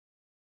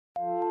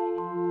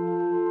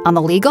On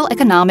the Legal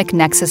Economic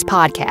Nexus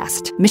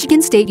podcast,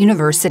 Michigan State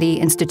University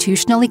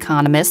institutional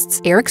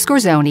economists Eric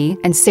Scorzoni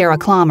and Sarah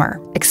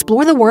Klammer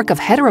explore the work of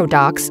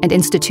heterodox and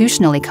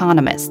institutional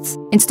economists.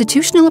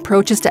 Institutional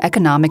approaches to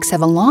economics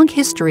have a long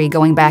history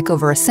going back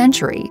over a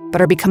century,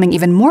 but are becoming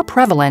even more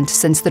prevalent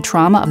since the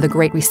trauma of the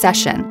Great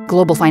Recession,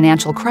 global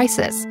financial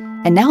crisis,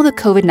 and now the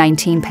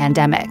COVID-19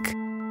 pandemic.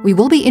 We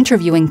will be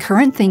interviewing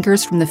current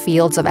thinkers from the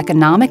fields of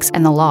economics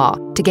and the law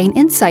to gain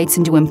insights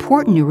into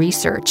important new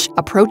research,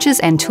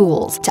 approaches, and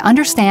tools to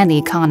understand the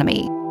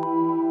economy.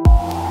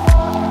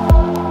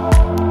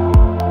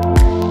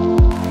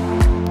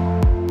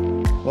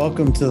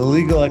 Welcome to the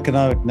Legal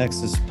Economic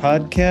Nexus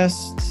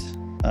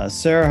podcast.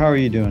 Sarah, how are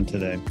you doing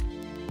today?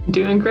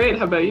 Doing great.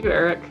 How about you,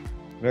 Eric?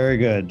 Very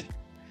good.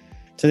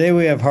 Today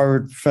we have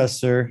Harvard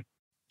professor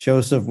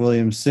Joseph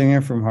William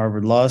Singer from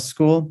Harvard Law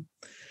School.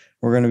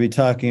 We're going to be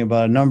talking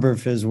about a number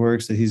of his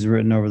works that he's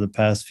written over the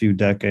past few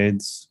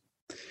decades.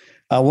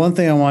 One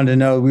thing I wanted to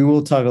know, we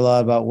will talk a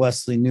lot about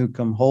Wesley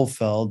Newcomb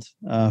Hohlfeld,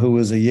 who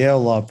was a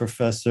Yale law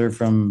professor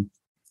from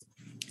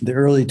the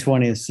early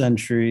 20th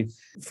century.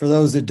 For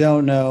those that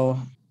don't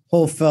know,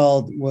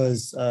 Hohlfeld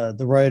was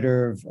the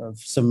writer of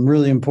some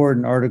really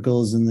important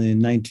articles in the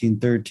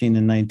 1913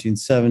 and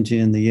 1917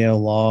 in the Yale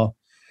Law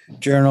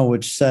Journal,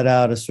 which set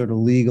out a sort of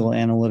legal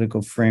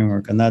analytical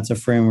framework. And that's a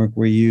framework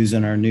we use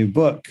in our new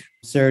book.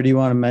 Sarah, do you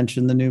want to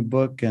mention the new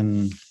book?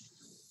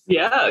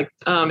 Yeah,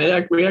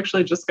 we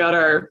actually just got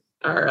our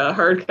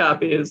hard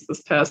copies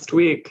this past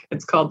week.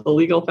 It's called The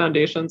Legal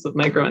Foundations of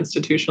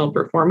Micro-Institutional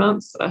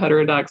Performance, a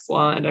Heterodox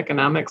Law and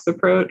Economics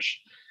Approach.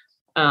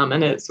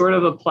 And it sort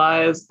of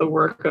applies the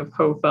work of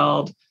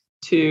Hohlfeld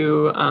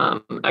to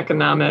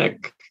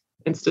economic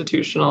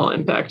institutional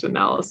impact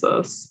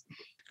analysis.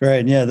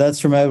 Right. Yeah,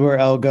 that's from Edward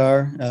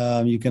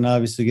Elgar. You can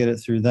obviously get it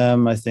through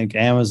them. I think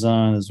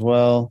Amazon as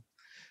well.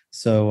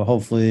 So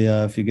hopefully,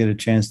 if you get a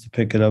chance to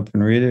pick it up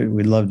and read it,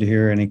 we'd love to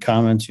hear any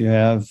comments you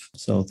have.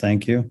 So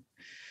thank you.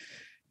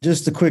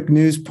 Just a quick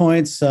news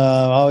points.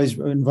 I always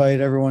invite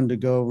everyone to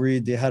go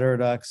read the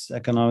Heterodox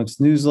Economics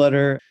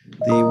newsletter.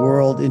 The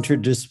World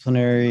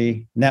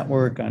Interdisciplinary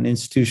Network on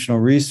Institutional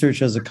Research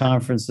has a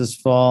conference this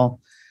fall.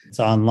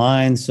 It's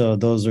online, so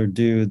those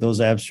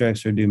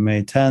abstracts are due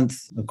May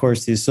 10th. Of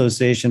course, the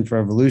Association for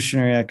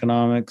Evolutionary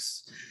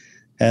Economics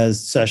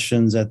has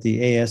sessions at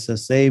the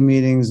ASSA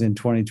meetings in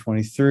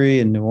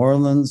 2023 in New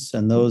Orleans,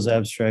 and those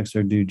abstracts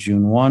are due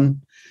June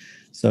 1.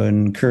 So I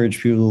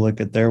encourage people to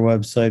look at their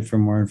website for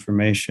more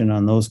information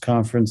on those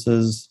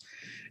conferences.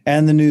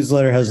 And the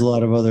newsletter has a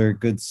lot of other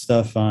good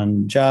stuff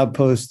on job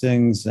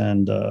postings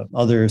and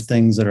other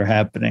things that are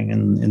happening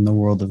in the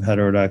world of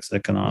heterodox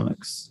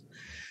economics.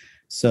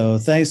 So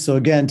thanks. So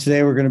again,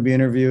 today we're going to be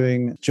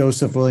interviewing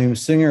Joseph William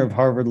Singer of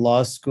Harvard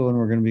Law School, and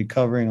we're going to be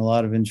covering a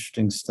lot of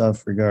interesting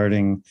stuff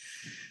regarding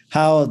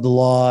how the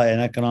law and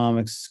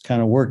economics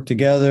kind of work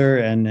together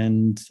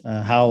and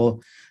how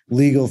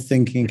legal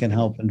thinking can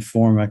help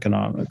inform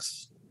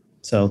economics.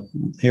 So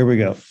here we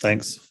go.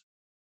 Thanks.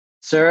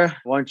 Sarah,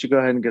 why don't you go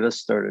ahead and get us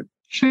started?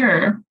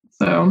 Sure.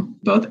 So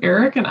both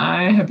Eric and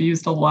I have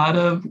used a lot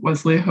of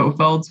Wesley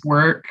Hohlfeld's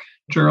work,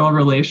 Jural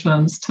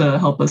Relations, to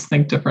help us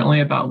think differently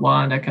about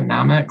law and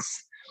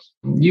economics.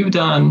 You've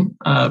done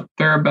a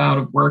fair amount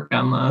of work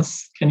on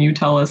this. Can you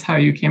tell us how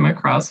you came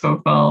across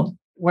Hohlfeld?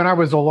 When I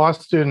was a law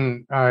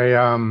student,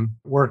 I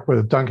worked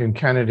with Duncan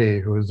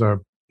Kennedy, who was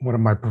one of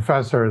my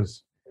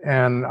professors,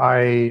 and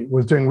I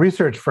was doing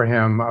research for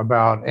him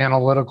about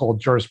analytical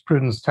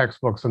jurisprudence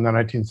textbooks in the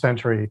 19th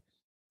century.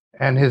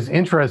 And his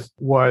interest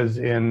was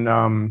in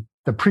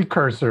the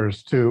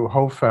precursors to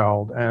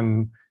Hohlfeld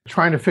and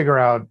trying to figure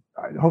out,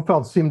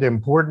 Hohlfeld seemed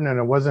important, and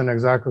it wasn't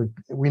exactly,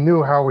 we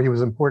knew how he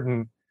was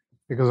important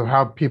because of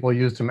how people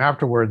used him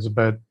afterwards,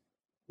 but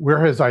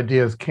where his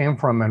ideas came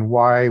from and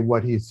why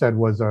what he said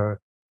was a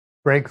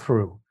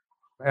breakthrough.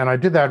 And I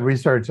did that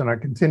research, and I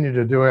continued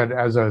to do it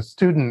as a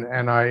student,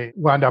 and I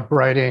wound up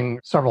writing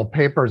several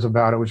papers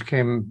about it, which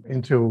came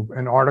into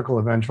an article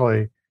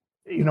eventually.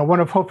 You know,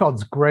 one of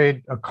Hohlfeld's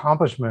great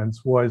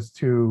accomplishments was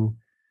to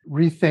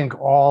rethink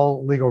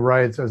all legal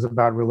rights as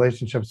about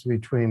relationships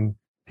between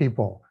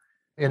people.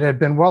 It had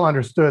been well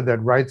understood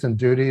that rights and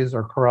duties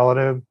are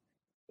correlative.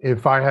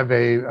 If I have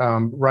a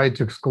right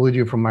to exclude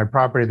you from my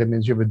property, that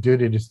means you have a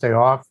duty to stay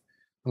off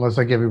unless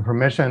I give you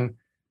permission.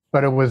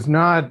 But it was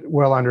not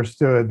well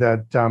understood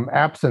that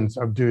absence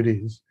of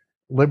duties,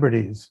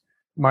 liberties,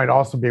 might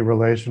also be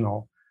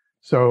relational.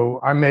 So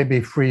I may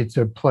be free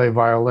to play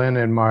violin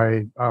in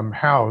my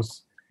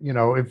house. You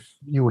know, if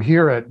you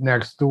hear it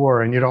next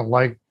door and you don't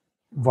like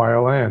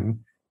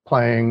violin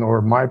playing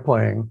or my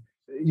playing,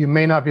 you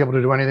may not be able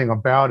to do anything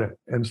about it.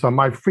 And so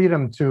my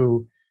freedom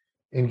to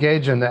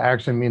engage in the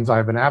action means I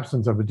have an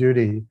absence of a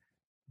duty.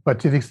 But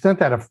to the extent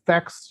that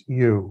affects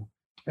you,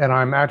 and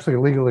I'm actually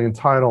legally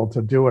entitled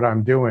to do what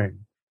I'm doing,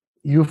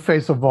 you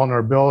face a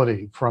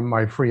vulnerability from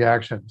my free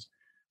actions.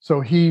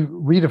 So he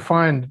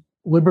redefined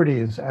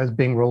liberties as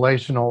being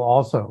relational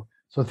also.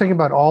 So thinking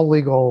about all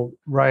legal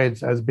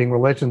rights as being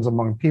relations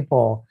among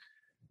people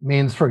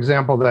means, for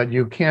example, that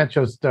you can't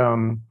just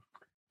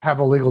have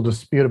a legal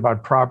dispute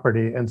about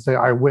property and say,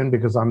 I win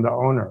because I'm the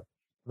owner.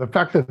 The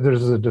fact that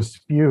there's a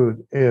dispute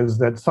is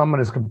that someone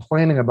is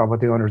complaining about what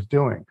the owner is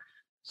doing.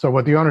 So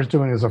what the owner is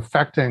doing is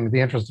affecting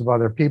the interests of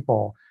other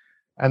people.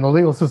 And the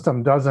legal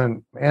system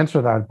doesn't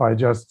answer that by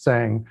just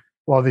saying,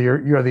 well,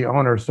 you're the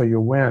owner, so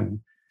you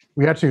win.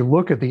 We actually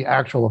look at the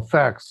actual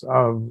effects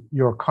of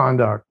your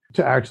conduct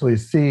to actually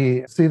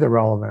see the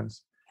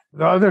relevance.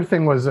 The other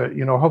thing was that,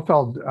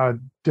 Hofeld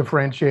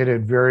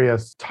differentiated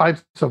various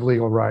types of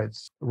legal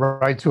rights.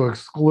 Right to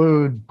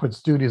exclude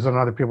puts duties on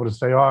other people to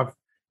stay off.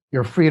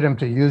 Your freedom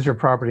to use your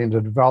property and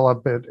to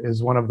develop it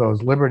is one of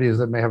those liberties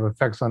that may have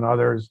effects on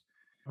others.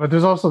 But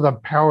there's also the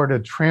power to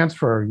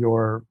transfer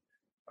your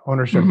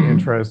ownership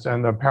interest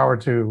and the power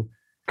to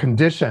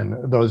condition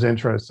those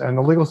interests. And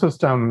the legal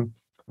system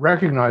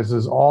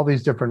recognizes all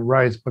these different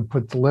rights, but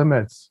puts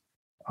limits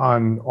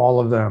on all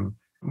of them.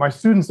 My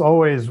students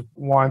always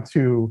want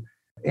to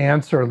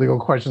answer legal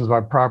questions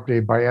about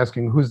property by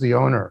asking who's the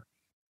owner.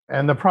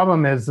 And the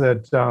problem is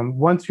that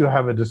once you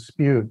have a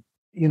dispute,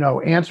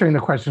 answering the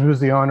question who's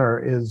the owner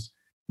is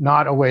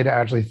not a way to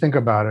actually think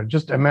about it.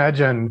 Just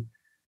imagine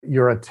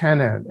you're a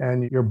tenant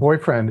and your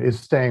boyfriend is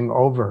staying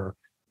over,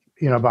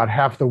 about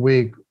half the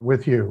week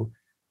with you.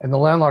 And the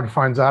landlord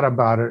finds out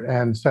about it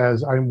and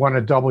says, I want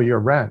to double your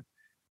rent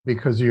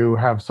because you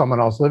have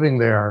someone else living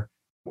there,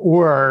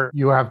 or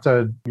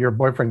your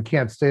boyfriend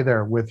can't stay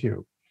there with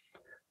you.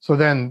 So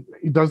then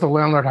does the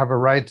landlord have a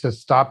right to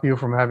stop you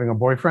from having a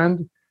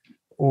boyfriend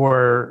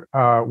or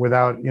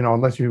without,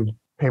 unless you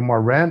pay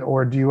more rent,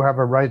 or do you have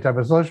a right to have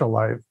a social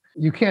life?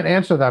 You can't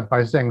answer that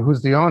by saying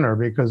who's the owner,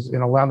 because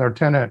in a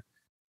landlord-tenant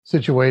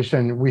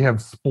situation, we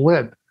have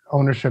split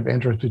ownership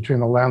interest between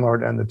the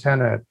landlord and the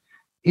tenant.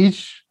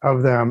 Each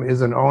of them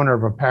is an owner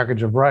of a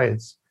package of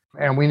rights,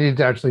 and we need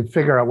to actually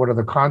figure out what are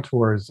the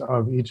contours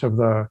of each of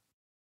the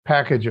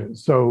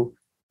packages. So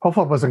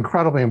Hofeld was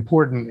incredibly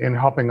important in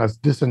helping us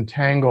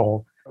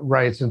disentangle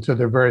rights into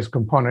their various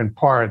component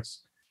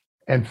parts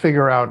and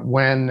figure out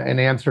when an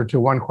answer to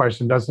one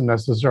question doesn't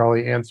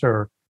necessarily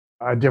answer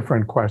a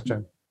different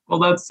question. Well,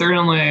 that's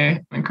certainly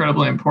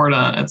incredibly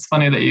important. It's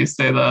funny that you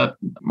say that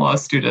law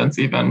students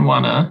even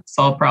want to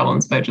solve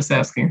problems by just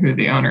asking who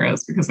the owner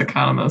is, because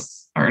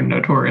economists are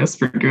notorious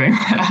for doing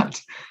that.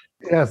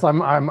 Yes,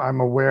 I'm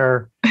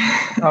aware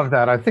of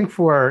that. I think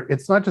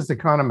it's not just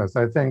economists.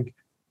 I think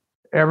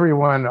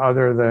everyone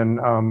other than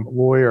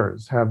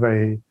lawyers have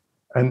an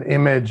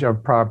image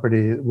of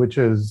property, which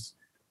is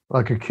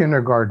like a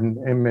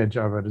kindergarten image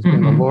of it, as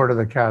being the lord of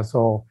the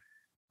castle.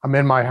 I'm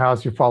in my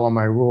house, you follow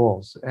my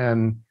rules.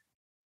 And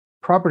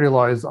property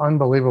law is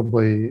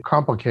unbelievably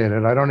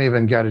complicated. I don't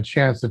even get a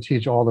chance to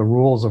teach all the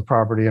rules of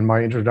property in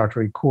my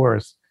introductory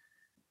course.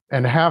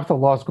 And half the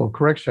law school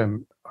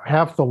curriculum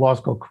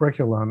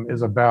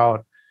is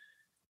about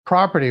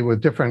property with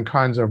different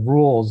kinds of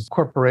rules.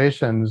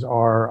 Corporations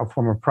are a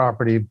form of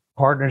property,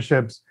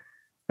 partnerships,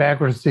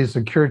 bankruptcy,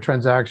 secured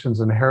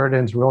transactions,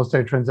 inheritance, real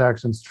estate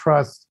transactions,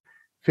 trusts,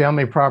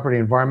 family property,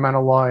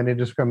 environmental law,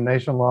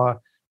 anti-discrimination law,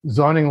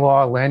 zoning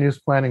law, land use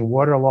planning,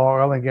 water law,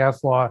 oil and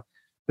gas law.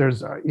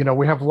 There's,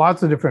 we have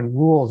lots of different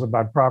rules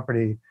about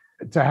property.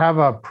 To have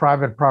a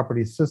private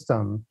property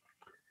system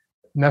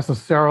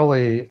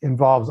necessarily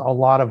involves a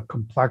lot of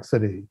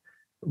complexity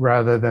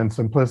rather than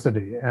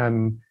simplicity.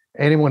 And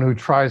anyone who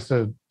tries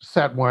to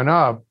set one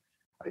up,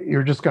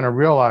 you're just going to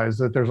realize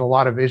that there's a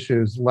lot of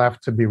issues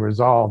left to be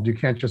resolved. You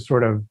can't just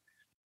sort of,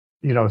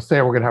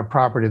 say we're going to have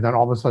property, then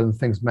all of a sudden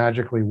things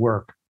magically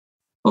work.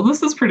 Well,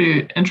 this is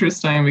pretty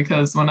interesting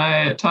because when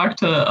I talk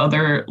to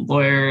other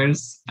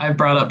lawyers, I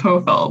brought up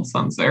Hofeld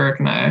since Eric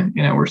and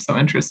I, were so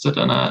interested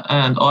in it.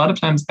 And a lot of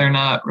times they're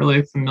not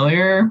really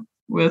familiar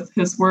with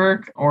his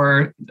work,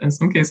 or in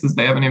some cases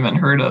they haven't even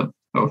heard of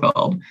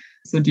Hofeld.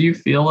 So do you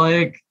feel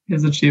like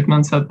his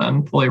achievements have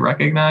been fully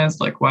recognized?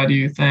 Like, why do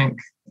you think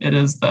it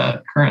is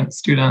that current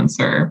students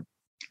or,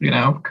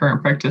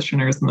 current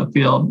practitioners in the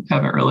field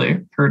haven't really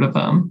heard of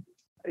him?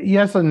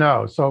 Yes and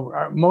no. So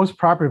most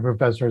property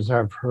professors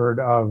have heard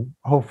of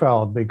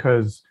Hofeld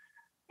because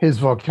his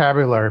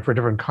vocabulary for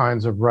different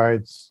kinds of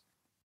rights,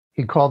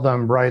 he called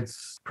them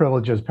rights,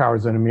 privileges,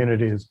 powers, and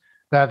immunities.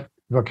 That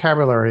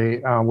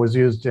vocabulary was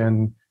used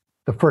in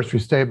the first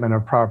restatement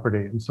of property.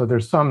 And so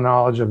there's some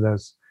knowledge of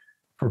this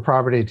for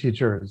property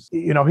teachers.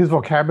 His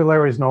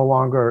vocabulary is no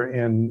longer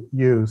in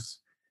use.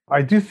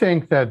 I do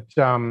think that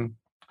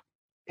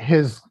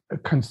his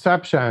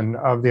conception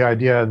of the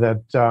idea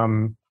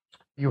that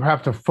you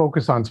have to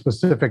focus on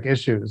specific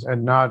issues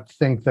and not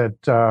think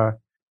that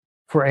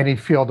for any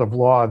field of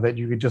law that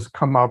you could just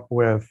come up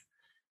with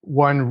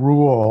one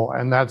rule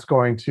and that's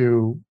going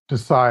to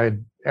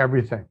decide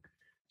everything.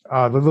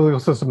 The legal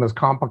system is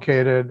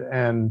complicated,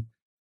 and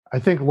I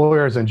think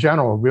lawyers in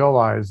general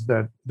realize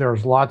that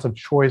there's lots of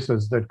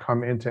choices that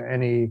come into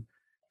any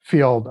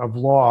field of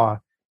law.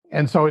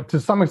 And so to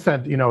some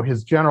extent,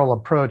 his general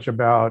approach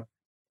about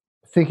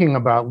thinking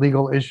about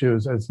legal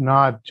issues as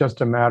not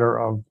just a matter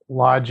of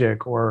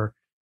logic or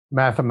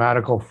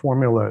mathematical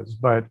formulas,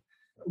 but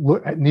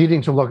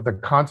needing to look at the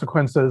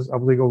consequences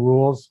of legal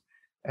rules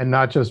and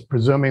not just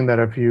presuming that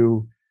if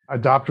you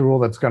adopt a rule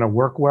that's going to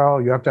work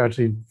well, you have to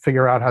actually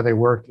figure out how they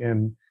work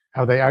and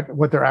how they act,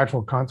 what their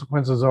actual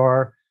consequences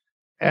are,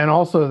 and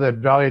also that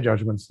value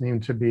judgments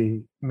need to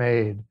be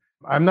made.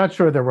 I'm not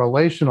sure the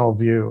relational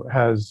view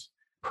has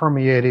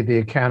permeated the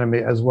academy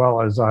as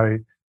well as I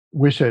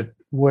wish it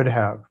would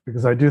have,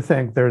 because I do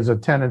think there's a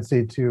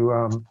tendency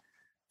to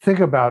think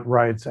about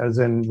rights as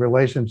in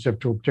relationship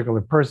to a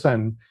particular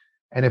person.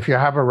 And if you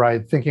have a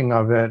right, thinking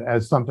of it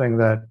as something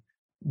that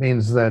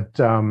means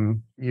that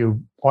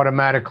you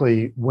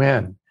automatically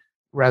win,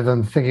 rather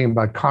than thinking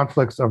about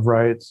conflicts of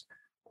rights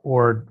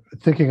or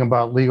thinking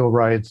about legal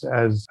rights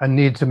as a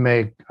need to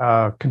make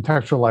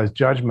contextualized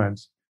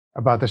judgments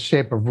about the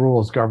shape of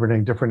rules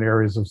governing different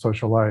areas of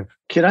social life.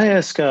 Can I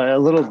ask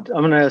I'm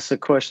going to ask a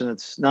question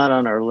that's not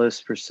on our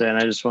list per se, and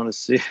I just want to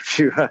see if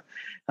you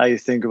how you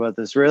think about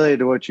this related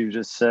to what you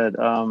just said.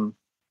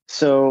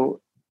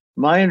 So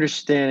my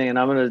understanding, and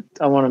I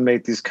want to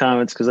make these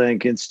comments because I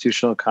think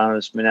institutional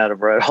economists may not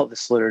have read all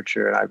this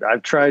literature, and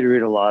I've tried to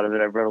read a lot of it.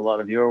 I've read a lot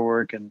of your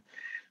work, and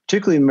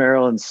particularly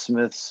Merrill and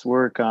Smith's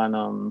work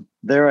on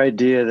their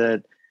idea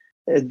that,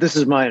 this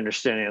is my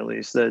understanding at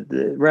least, that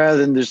rather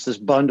than just this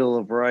bundle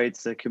of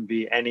rights that can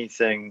be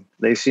anything,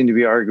 they seem to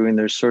be arguing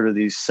there's sort of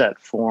these set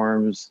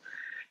forms,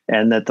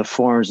 and that the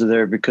forms are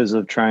there because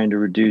of trying to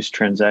reduce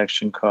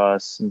transaction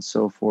costs and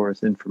so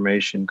forth,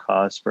 information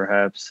costs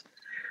perhaps.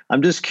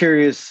 I'm just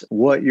curious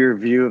what your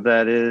view of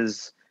that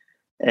is.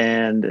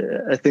 And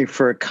I think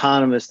for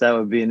economists, that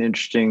would be an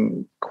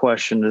interesting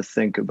question to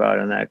think about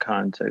in that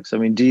context. I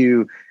mean,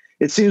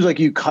 it seems like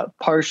you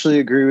partially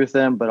agree with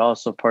them, but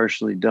also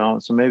partially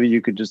don't. So maybe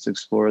you could just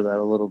explore that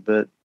a little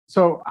bit.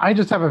 So I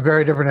just have a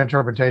very different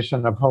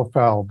interpretation of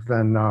Hofeld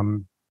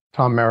than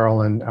Tom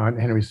Merrill and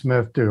Henry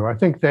Smith do. I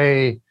think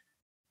they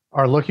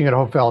are looking at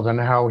Hofeld and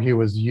how he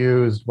was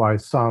used by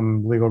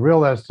some legal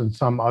realists and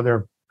some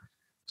other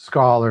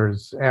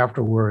scholars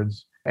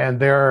afterwards. And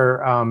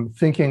they're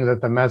thinking that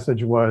the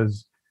message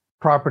was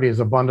property is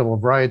a bundle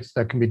of rights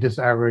that can be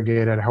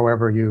disaggregated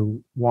however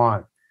you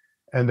want.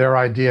 And their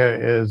idea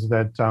is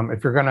that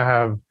if you're going to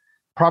have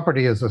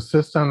property as a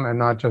system and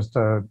not just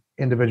an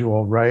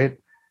individual right,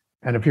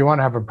 and if you want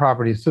to have a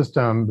property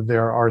system,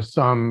 there are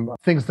some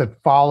things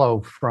that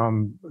follow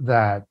from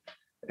that.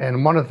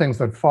 And one of the things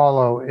that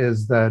follow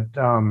is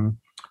that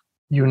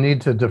you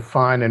need to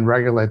define and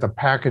regulate the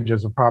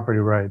packages of property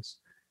rights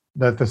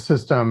that the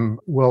system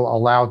will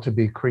allow to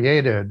be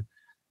created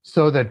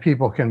so that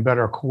people can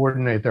better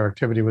coordinate their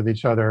activity with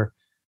each other.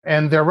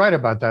 And they're right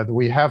about that.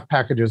 We have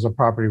packages of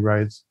property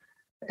rights,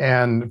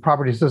 and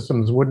property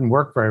systems wouldn't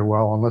work very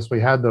well unless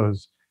we had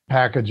those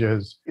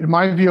packages.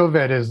 My view of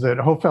it is that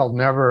Hofeld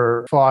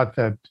never thought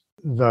that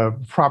the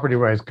property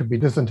rights could be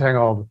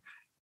disentangled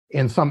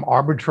in some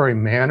arbitrary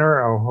manner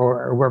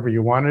or wherever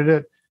you wanted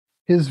it.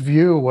 His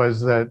view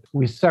was that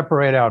we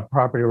separate out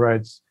property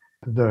rights,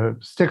 the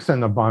sticks in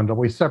the bundle,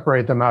 we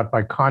separate them out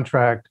by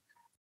contract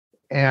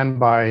and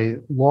by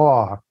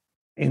law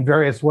in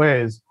various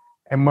ways.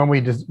 And when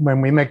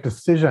we make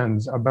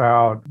decisions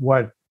about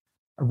what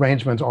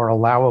arrangements are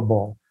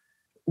allowable,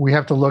 we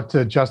have to look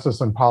to justice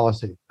and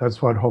policy.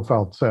 That's what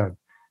Hofeld said,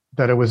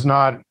 that it was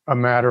not a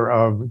matter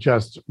of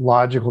just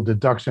logical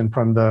deduction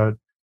from the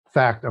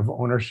fact of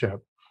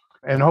ownership.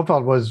 And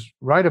Hofeld was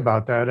right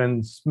about that.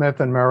 And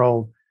Smith and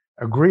Merrill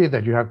agree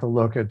that you have to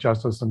look at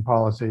justice and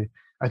policy.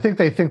 I think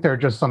they think there are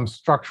just some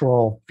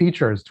structural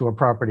features to a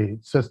property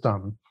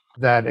system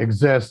that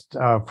exist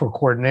for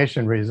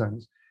coordination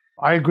reasons.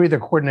 I agree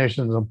that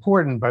coordination is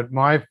important, but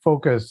my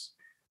focus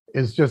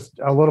is just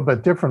a little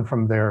bit different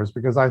from theirs,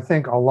 because I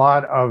think a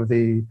lot of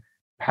the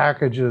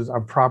packages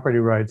of property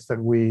rights that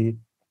we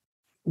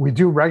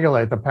do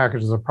regulate the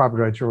packages of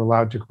property rights you're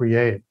allowed to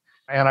create.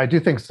 And I do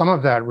think some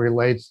of that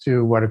relates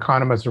to what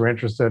economists are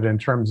interested in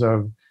terms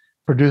of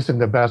producing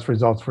the best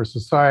results for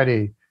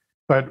society.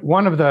 But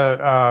one of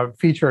the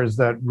features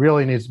that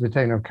really needs to be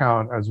taken into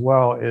account as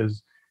well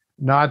is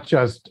not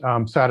just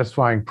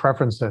satisfying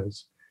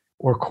preferences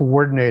or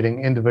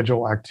coordinating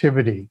individual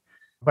activity,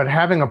 but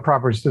having a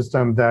proper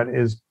system that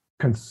is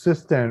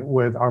consistent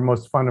with our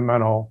most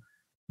fundamental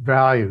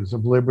values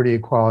of liberty,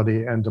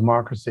 equality, and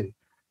democracy.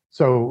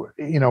 So,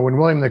 when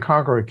William the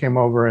Conqueror came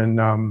over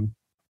and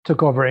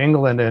took over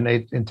England in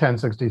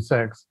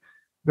 1066,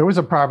 there was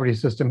a property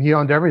system. He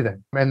owned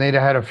everything. And they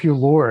had a few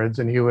lords,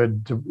 and he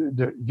would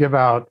give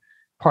out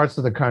parts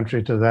of the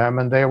country to them.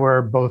 And they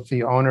were both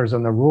the owners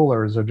and the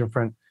rulers of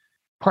different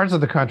parts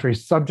of the country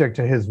subject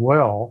to his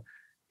will.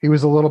 He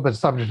was a little bit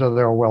subject to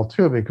their will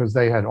too, because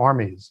they had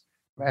armies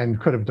and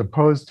could have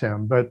deposed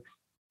him. But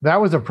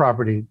that was a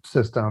property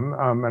system,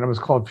 and it was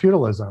called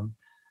feudalism.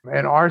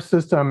 And our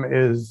system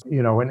is,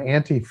 an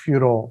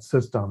anti-feudal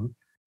system.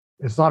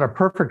 It's not a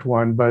perfect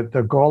one, but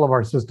the goal of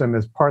our system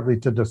is partly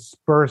to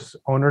disperse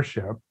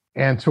ownership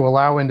and to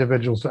allow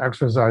individuals to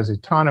exercise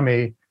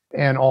autonomy,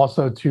 and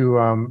also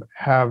to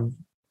have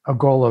a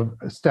goal of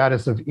a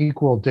status of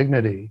equal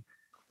dignity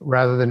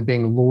rather than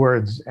being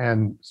lords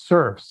and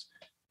serfs.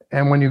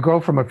 And when you go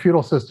from a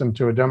feudal system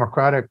to a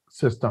democratic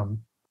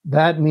system,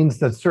 that means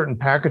that certain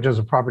packages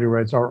of property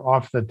rights are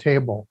off the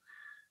table.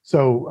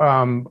 So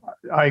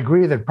I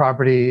agree that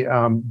property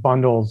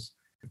bundles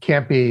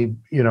can't be,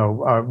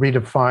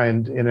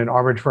 redefined in an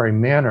arbitrary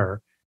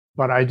manner.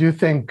 But I do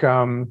think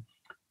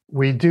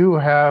we do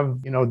have,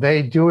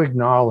 they do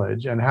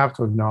acknowledge and have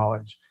to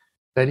acknowledge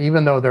that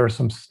even though there are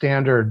some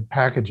standard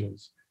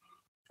packages,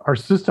 our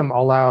system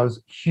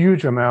allows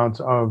huge amounts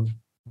of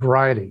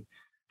variety.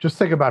 Just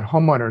think about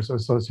homeowners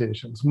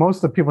associations. Most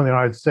of the people in the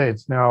United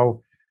States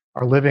now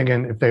are living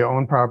in, if they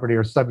own property,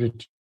 are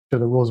subject to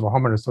the rules of a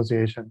homeowner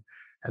association.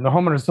 And the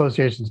homeowner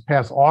associations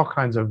pass all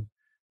kinds of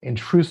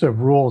intrusive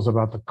rules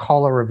about the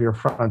color of your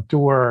front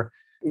door,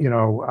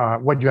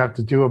 what you have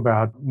to do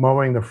about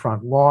mowing the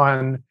front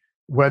lawn,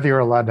 whether you're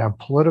allowed to have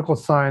political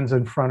signs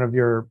in front of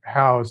your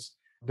house.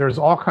 There's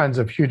all kinds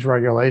of huge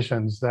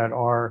regulations that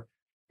are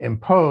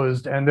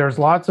imposed, and there's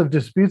lots of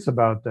disputes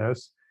about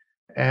this.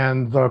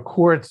 And the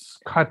courts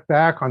cut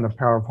back on the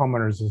power of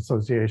homeowners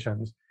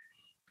associations.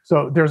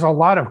 So there's a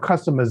lot of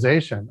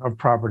customization of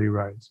property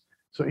rights.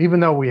 So even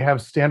though we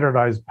have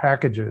standardized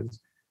packages,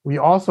 we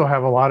also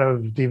have a lot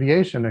of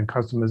deviation and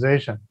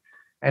customization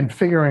and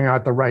figuring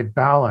out the right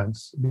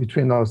balance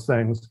between those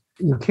things.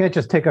 You can't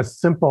just take a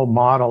simple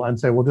model and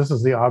say, well, this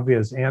is the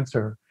obvious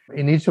answer.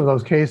 In each of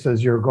those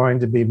cases, you're going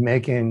to be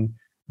making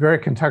very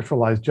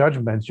contextualized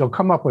judgments. You'll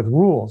come up with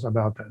rules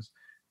about this,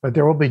 but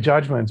there will be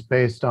judgments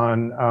based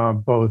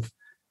on both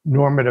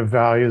normative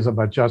values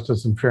about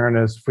justice and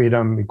fairness,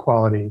 freedom,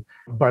 equality,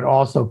 but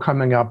also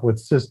coming up with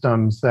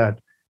systems that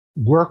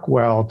work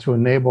well to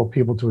enable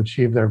people to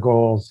achieve their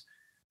goals,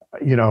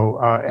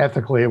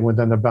 ethically and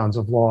within the bounds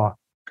of law.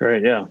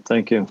 Great. Yeah.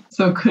 Thank you.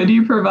 So could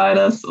you provide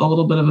us a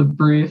little bit of a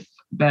brief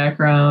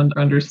background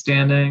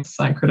understanding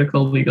on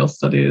critical legal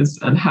studies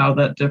and how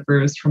that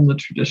differs from the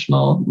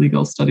traditional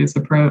legal studies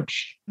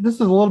approach? This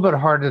is a little bit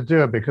hard to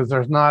do because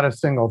there's not a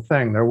single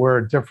thing. There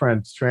were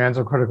different strands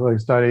of critical legal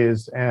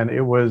studies, and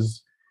it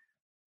was,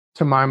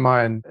 to my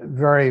mind,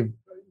 very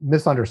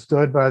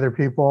misunderstood by other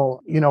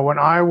people. When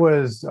I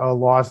was a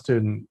law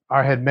student,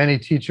 I had many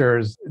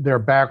teachers. Their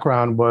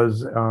background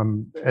was,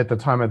 at the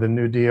time of the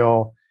New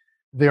Deal,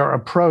 their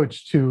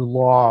approach to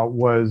law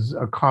was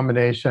a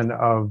combination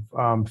of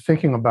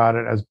thinking about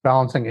it as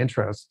balancing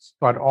interests,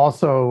 but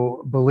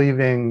also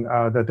believing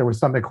that there was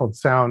something called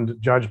sound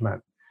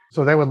judgment.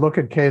 So they would look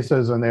at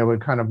cases and they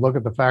would kind of look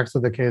at the facts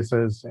of the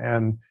cases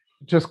and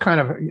just kind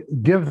of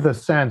give the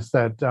sense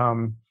that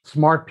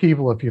smart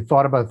people, if you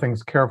thought about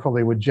things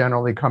carefully, would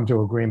generally come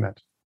to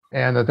agreement,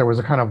 and that there was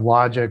a kind of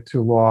logic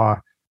to law.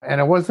 And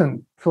it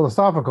wasn't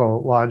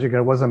philosophical logic,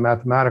 it wasn't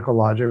mathematical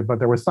logic, but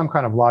there was some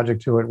kind of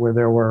logic to it where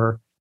there were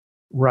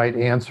right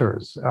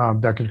answers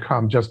that could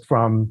come just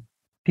from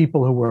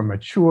people who were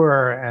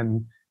mature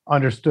and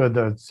understood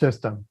the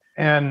system.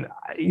 And,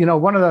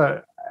 one of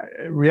the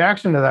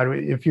reaction to that,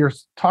 if you're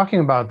talking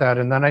about that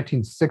in the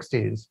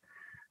 1960s,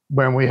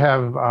 when we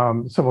have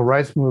civil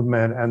rights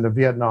movement and the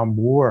Vietnam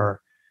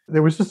War,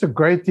 there was just a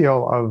great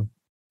deal of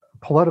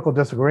political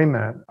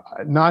disagreement,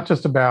 not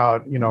just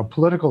about,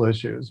 political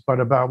issues, but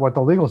about what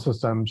the legal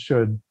system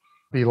should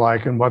be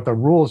like and what the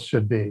rules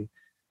should be.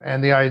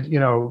 And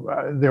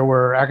there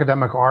were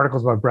academic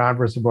articles about Brown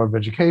versus Board of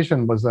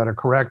Education. Was that a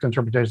correct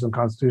interpretation of the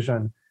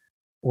Constitution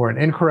or an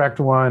incorrect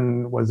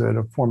one? Was it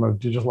a form of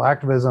judicial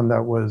activism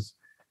that was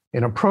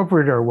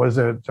inappropriate, or was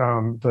it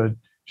the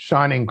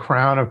shining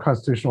crown of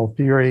constitutional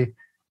theory?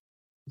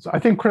 So I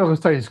think critical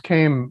studies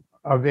came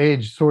of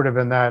age sort of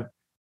in that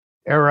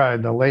era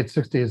in the late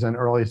 60s and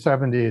early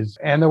 70s.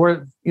 And there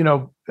were,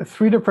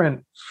 three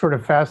different sort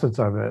of facets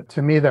of it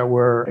to me that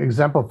were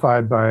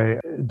exemplified by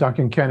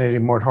Duncan Kennedy,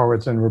 Mort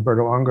Horwitz, and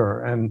Roberto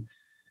Unger. And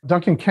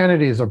Duncan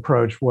Kennedy's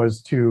approach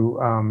was to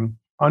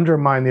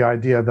undermine the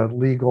idea that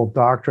legal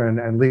doctrine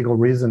and legal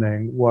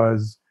reasoning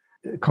was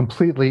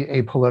completely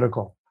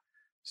apolitical.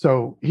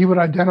 So he would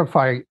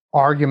identify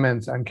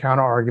arguments and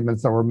counter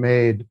arguments that were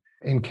made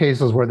in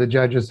cases where the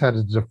judges had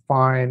to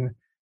define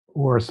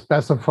or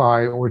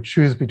specify or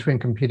choose between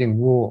competing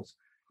rules.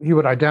 He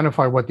would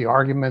identify what the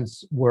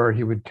arguments were,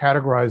 he would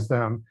categorize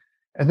them,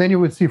 and then you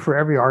would see for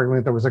every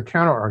argument there was a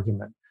counter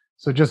argument.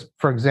 So just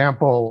for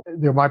example,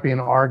 there might be an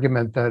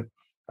argument that,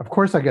 of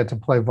course I get to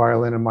play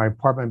violin in my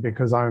apartment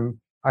because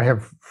I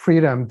have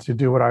freedom to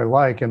do what I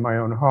like in my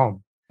own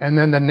home. And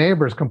then the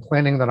neighbors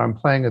complaining that I'm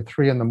playing at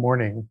 3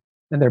 a.m.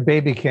 and their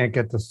baby can't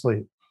get to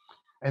sleep.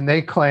 And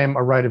they claim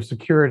a right of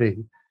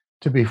security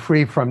to be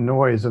free from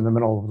noise in the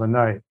middle of the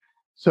night.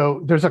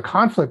 So there's a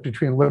conflict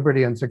between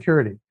liberty and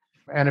security.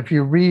 And if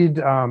you read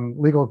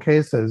legal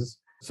cases,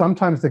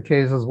 sometimes the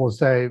cases will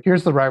say,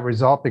 here's the right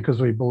result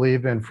because we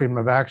believe in freedom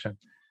of action.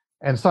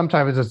 And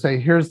sometimes they say,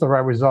 here's the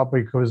right result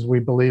because we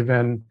believe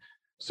in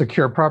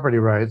secure property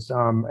rights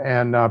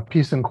and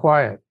peace and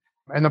quiet.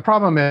 And the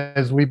problem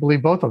is we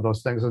believe both of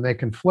those things and they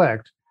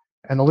conflict.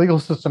 And the legal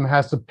system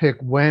has to pick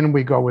when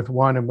we go with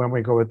one and when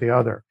we go with the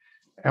other.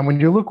 And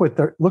when you look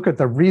at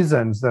the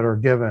reasons that are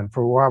given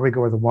for why we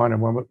go with one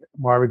and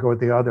why we go with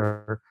the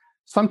other,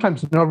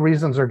 sometimes no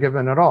reasons are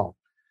given at all.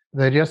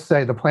 They just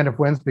say the plaintiff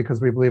wins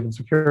because we believe in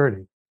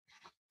security.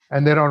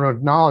 and they don't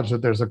acknowledge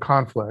that there's a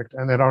conflict,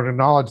 and they don't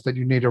acknowledge that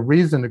you need a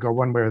reason to go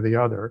one way or the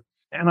other.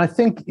 And I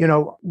think,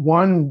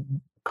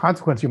 one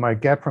consequence you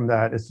might get from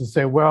that is to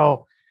say,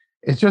 well,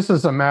 it's just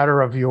as a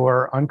matter of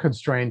your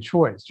unconstrained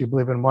choice. You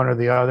believe in one or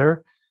the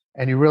other,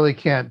 and you really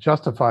can't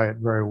justify it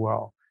very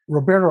well.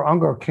 Roberto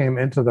Unger came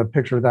into the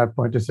picture at that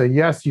point to say,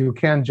 yes, you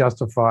can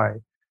justify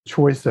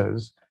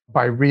choices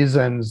by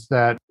reasons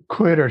that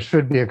could or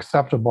should be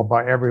acceptable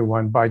by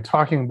everyone by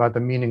talking about the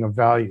meaning of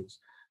values.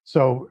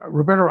 So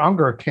Roberto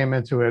Unger came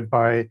into it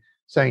by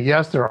saying,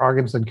 yes, there are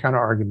arguments and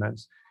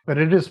counter-arguments, but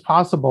it is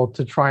possible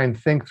to try and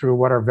think through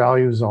what our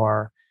values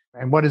are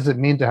and what does it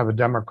mean to have a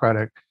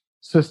democratic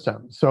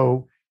system.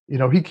 So,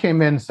 he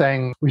came in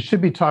saying we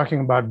should be talking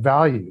about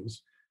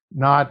values,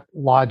 not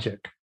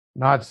logic,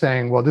 not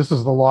saying, well, this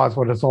is the law, it's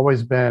what it's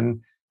always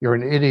been. You're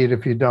an idiot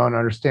if you don't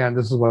understand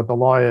this is what the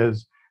law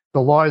is. The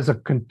law is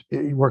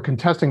we're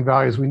contesting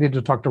values. We need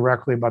to talk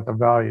directly about the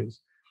values.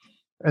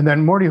 And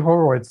then Morty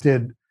Horowitz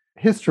did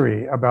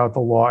history about the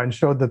law and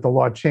showed that the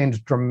law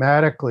changed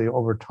dramatically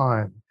over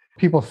time.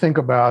 People think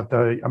about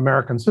the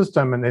American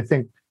system and they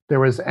think there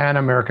was an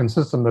American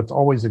system that's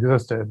always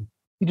existed.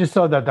 He just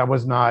showed that that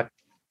was not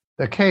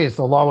the case.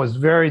 The law was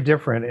very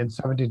different in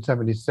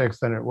 1776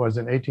 than it was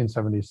in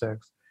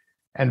 1876,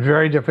 and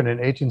very different in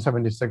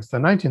 1876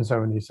 than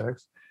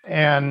 1976.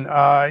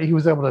 And he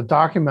was able to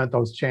document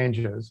those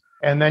changes.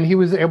 And then he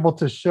was able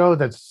to show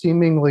that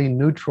seemingly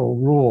neutral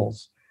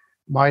rules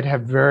might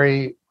have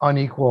very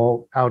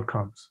unequal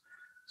outcomes.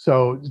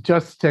 So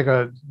just take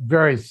a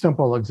very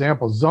simple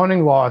example.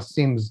 Zoning law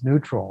seems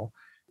neutral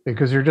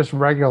because you're just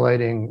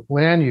regulating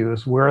land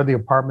use, where the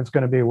apartment's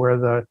going to be, where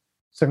the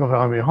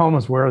single-family home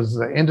is, where is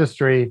the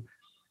industry.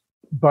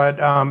 But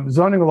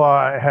zoning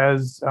law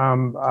has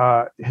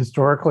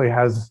historically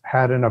has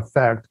had an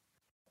effect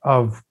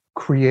of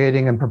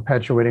creating and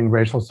perpetuating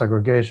racial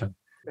segregation.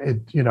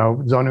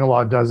 Zoning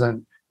law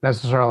doesn't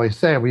necessarily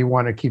say we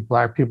want to keep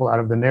Black people out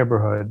of the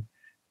neighborhood,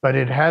 but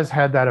it has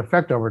had that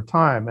effect over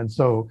time. And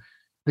so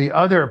the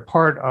other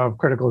part of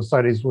critical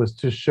studies was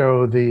to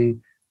show the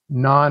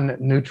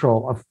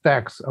non-neutral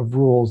effects of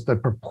rules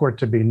that purport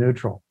to be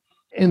neutral.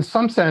 In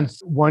some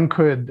sense, one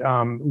could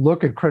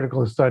look at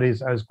critical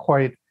studies as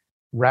quite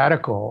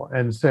radical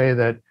and say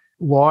that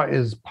law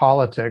is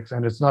politics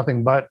and it's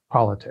nothing but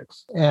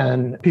politics.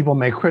 And people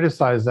may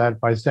criticize that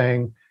by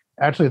saying,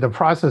 actually, the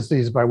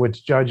processes by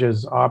which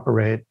judges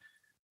operate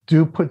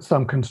do put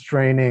some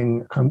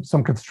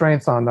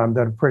constraints on them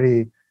that are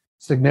pretty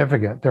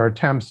significant. There are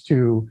attempts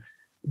to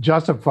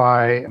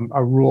justify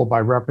a rule by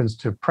reference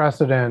to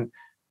precedent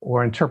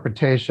or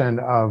interpretation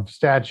of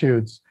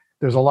statutes.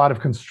 There's a lot of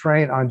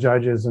constraint on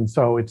judges, and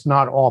so it's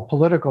not all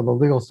political. The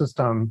legal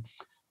system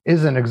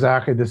isn't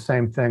exactly the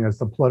same thing as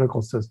the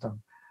political system.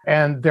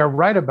 And they're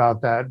right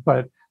about that,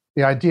 but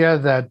the idea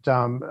that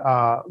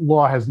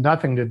law has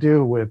nothing to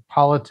do with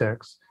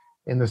politics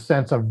in the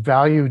sense of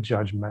value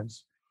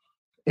judgments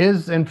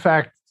is, in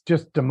fact,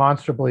 just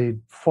demonstrably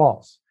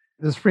false.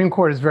 The Supreme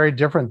Court is very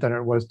different than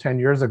it was 10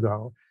 years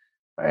ago.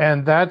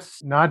 And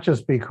that's not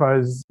just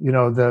because,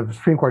 the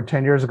Supreme Court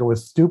 10 years ago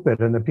was stupid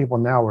and the people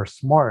now are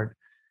smart.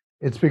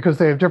 It's because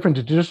they have different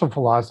judicial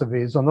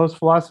philosophies, and those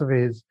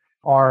philosophies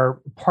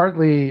are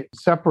partly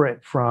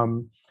separate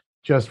from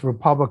just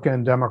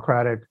Republican,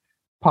 Democratic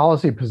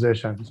policy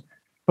positions.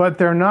 But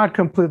they're not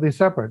completely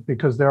separate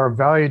because there are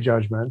value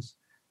judgments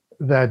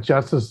that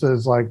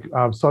justices like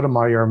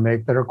Sotomayor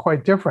make that are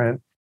quite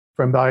different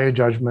from value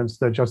judgments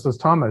that Justice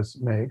Thomas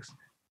makes.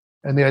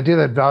 And the idea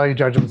that value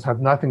judgments have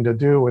nothing to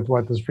do with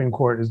what the Supreme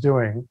Court is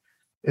doing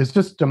is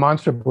just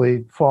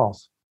demonstrably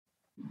false.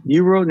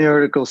 You wrote in the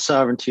article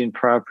Sovereignty and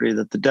Property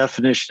that the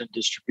definition and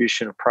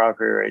distribution of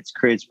property rights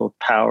creates both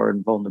power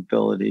and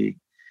vulnerability.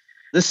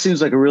 This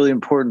seems like a really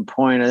important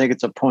point. I think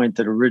it's a point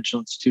that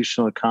original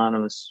institutional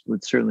economists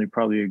would certainly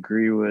probably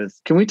agree with.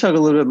 Can we talk a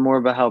little bit more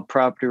about how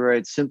property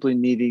rights simply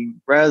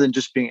needing, rather than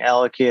just being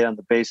allocated on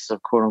the basis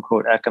of quote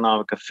unquote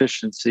economic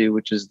efficiency,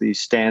 which is the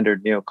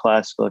standard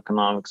neoclassical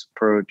economics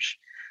approach,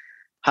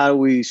 how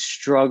we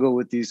struggle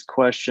with these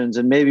questions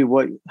and maybe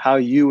how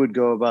you would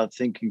go about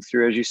thinking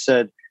through, as you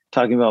said,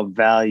 talking about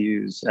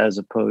values as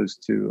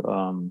opposed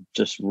to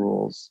just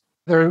rules?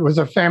 There was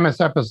a famous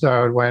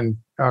episode when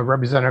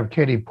Representative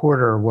Katie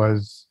Porter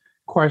was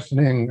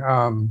questioning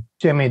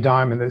Jamie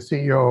Dimon, the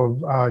CEO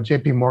of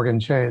JP Morgan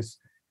Chase.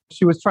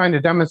 She was trying to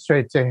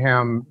demonstrate to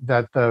him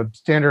that the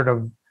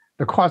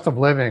cost of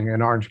living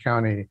in Orange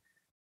County,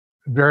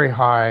 very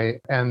high,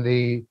 and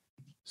the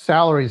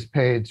salaries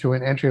paid to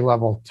an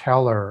entry-level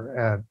teller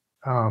at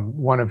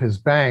one of his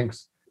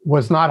banks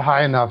was not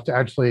high enough to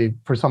actually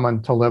for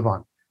someone to live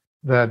on.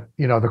 That,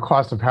 the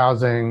cost of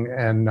housing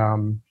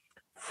and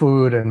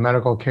food and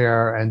medical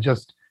care and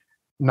just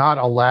not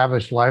a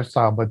lavish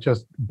lifestyle, but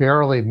just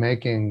barely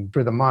making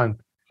through the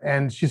month.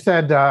 And she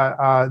said,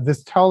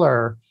 this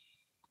teller,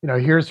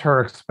 here's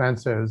her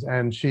expenses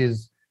and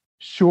she's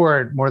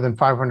short more than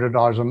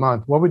 $500 a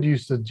month. What would you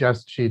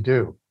suggest she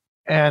do?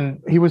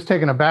 And he was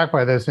taken aback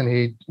by this. And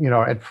he,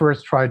 at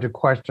first tried to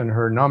question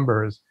her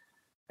numbers.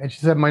 And she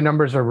said, my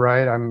numbers are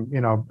right. I'm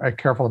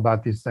careful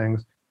about these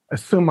things.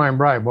 Assume I'm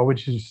right. What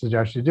would you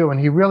suggest you do? And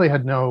he really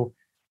had no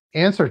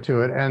answer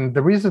to it. And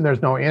the reason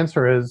there's no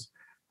answer is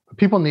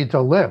people need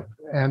to live,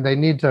 and they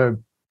need to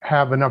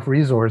have enough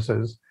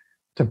resources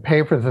to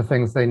pay for the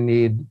things they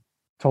need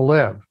to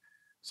live.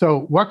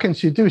 So what can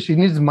she do? She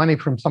needs money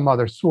from some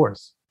other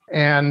source.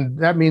 And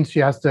that means she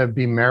has to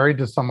be married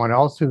to someone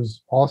else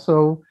who's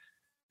also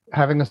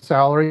having a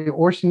salary,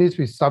 or she needs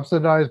to be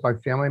subsidized by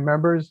family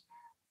members,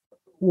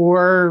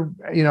 or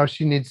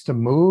she needs to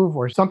move,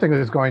 or something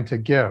is going to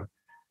give.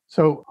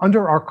 So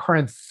under our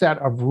current set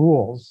of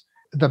rules,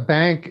 the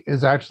bank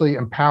is actually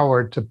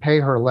empowered to pay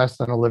her less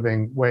than a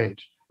living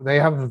wage. They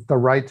have the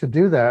right to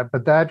do that,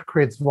 but that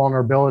creates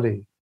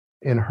vulnerability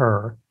in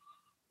her.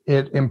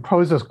 It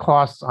imposes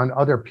costs on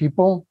other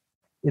people.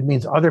 It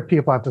means other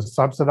people have to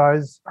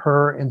subsidize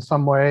her in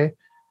some way,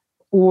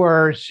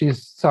 or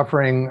she's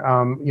suffering,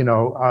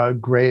 a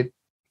great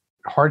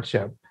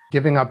hardship,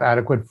 giving up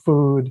adequate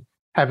food,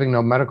 having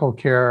no medical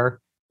care.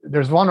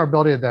 There's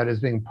vulnerability that is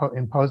being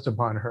imposed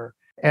upon her.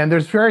 And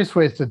there's various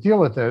ways to deal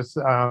with this.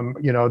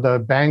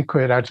 The bank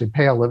could actually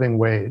pay a living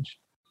wage,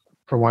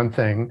 for one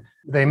thing.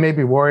 They may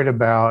be worried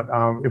about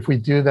if we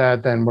do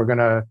that, then we're going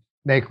to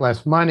make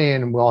less money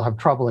and we'll have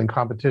trouble in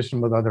competition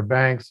with other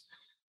banks.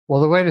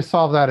 Well, the way to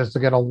solve that is to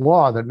get a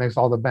law that makes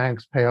all the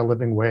banks pay a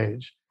living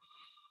wage.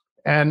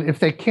 And if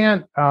they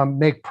can't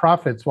make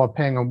profits while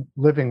paying a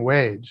living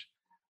wage,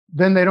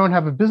 then they don't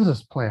have a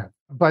business plan.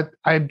 But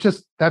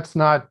that's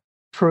not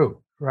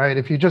true, right?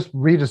 If you just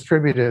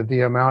redistributed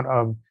the amount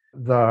of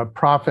the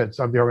profits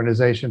of the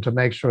organization to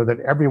make sure that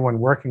everyone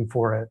working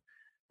for it,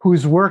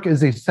 whose work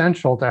is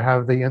essential to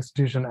have the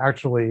institution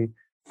actually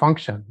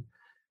function,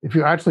 if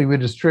you actually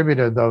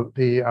redistributed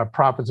the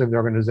profits of the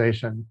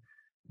organization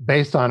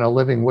based on a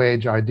living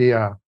wage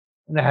idea,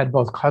 and they had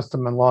both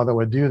custom and law that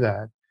would do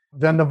that,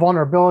 then the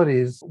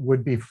vulnerabilities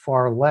would be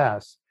far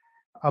less.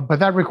 But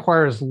that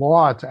requires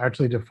law to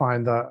actually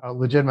define the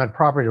legitimate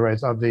property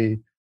rights of the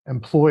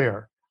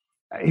employer.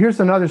 Here's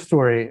another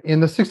story. In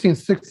the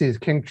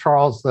 1660s, King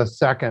Charles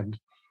II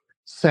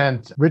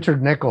sent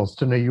Richard Nicolls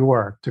to New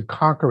York to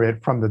conquer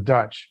it from the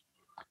Dutch.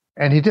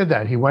 And he did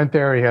that. He went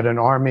there, he had an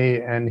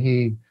army, and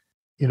he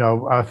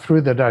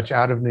threw the Dutch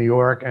out of New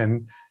York.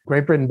 And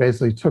Great Britain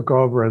basically took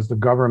over as the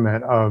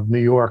government of New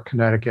York,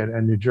 Connecticut,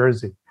 and New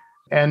Jersey.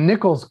 And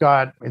Nicolls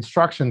got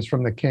instructions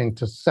from the king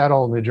to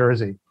settle New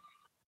Jersey.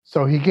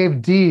 So he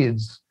gave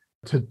deeds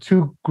to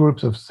two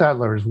groups of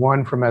settlers,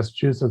 one from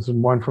Massachusetts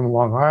and one from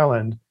Long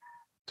Island,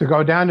 to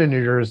go down to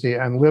New Jersey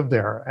and live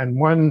there. And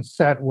one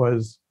set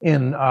was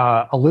in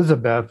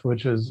Elizabeth,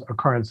 which is a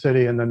current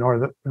city in the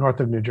north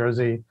of New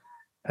Jersey.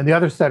 And the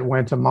other set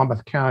went to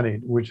Monmouth County,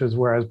 which is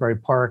where Asbury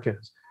Park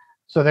is.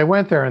 So they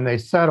went there and they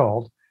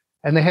settled,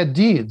 and they had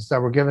deeds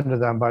that were given to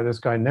them by this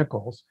guy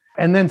Nicolls.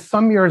 And then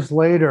some years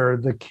later,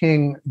 the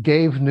king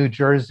gave New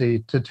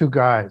Jersey to two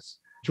guys,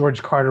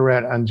 George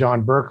Carteret and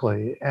John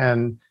Berkeley,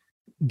 and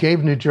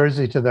gave New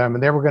Jersey to them,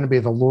 and they were going to be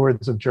the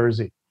lords of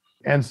Jersey.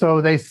 And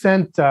so they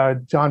sent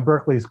John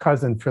Berkeley's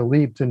cousin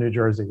Philippe to New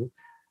Jersey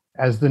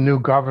as the new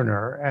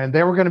governor, and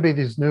they were going to be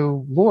these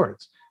new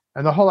lords.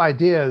 And the whole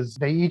idea is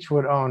they each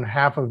would own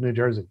half of New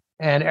Jersey.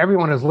 And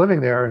everyone who's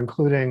living there,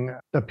 including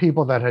the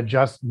people that had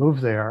just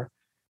moved there,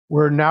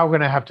 were now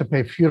going to have to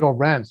pay feudal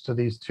rents to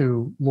these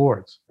two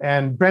lords.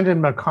 And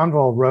Brendan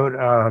McConville wrote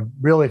a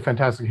really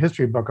fantastic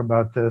history book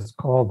about this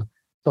called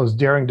Those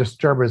Daring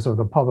Disturbers of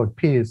the Public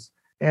Peace.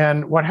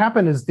 And what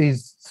happened is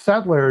these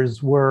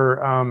settlers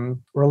were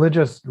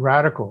religious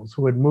radicals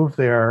who had moved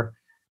there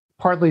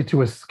partly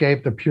to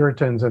escape the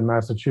Puritans in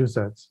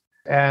Massachusetts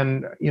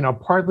and,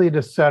 partly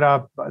to set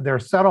up their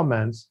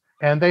settlements.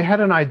 And they had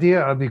an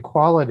idea of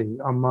equality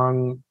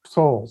among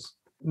souls,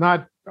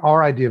 not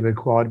our idea of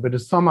equality, but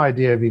some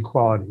idea of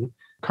equality.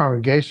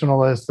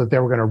 Congregationalists, that they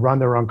were going to run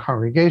their own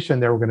congregation,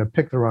 they were going to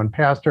pick their own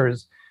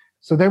pastors.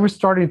 So they were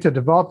starting to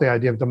develop the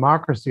idea of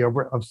democracy,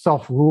 of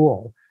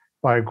self-rule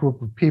by a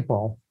group of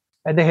people.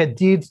 And they had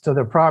deeds to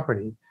their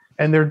property.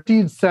 And their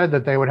deeds said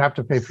that they would have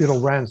to pay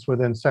feudal rents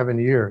within 7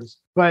 years.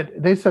 But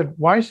they said,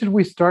 why should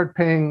we start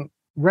paying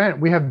rent?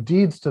 We have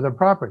deeds to the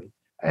property.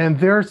 And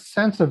their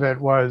sense of it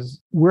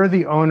was, we're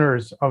the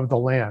owners of the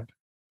land.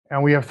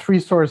 And we have three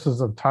sources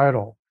of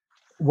title.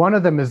 One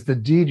of them is the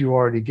deed you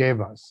already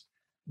gave us.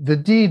 The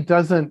deed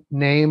doesn't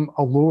name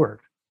a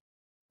lord.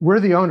 We're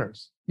the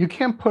owners. You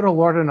can't put a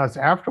lord on us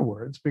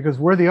afterwards because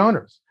we're the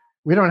owners.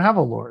 We don't have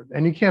a lord.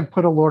 And you can't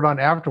put a lord on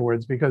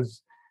afterwards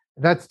because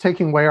that's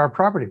taking away our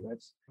property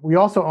rights. We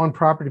also own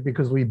property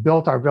because we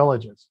built our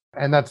villages.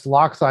 And that's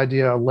Locke's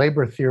idea,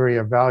 labor theory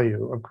of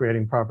value of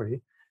creating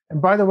property.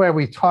 And by the way,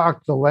 we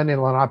talked to Lenni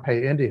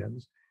Lenape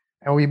Indians,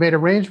 and we made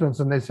arrangements,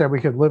 and they said we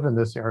could live in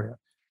this area.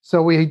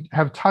 So we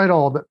have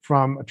title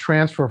from a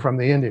transfer from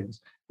the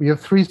Indians. We have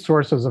three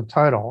sources of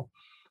title,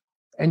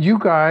 and you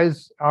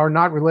guys are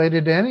not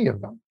related to any of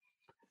them.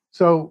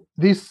 So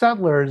these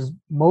settlers,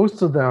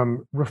 most of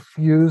them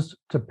refused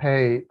to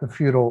pay the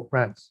feudal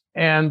rents.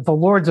 And the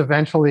lords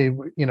eventually,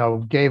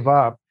 gave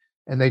up,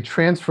 and they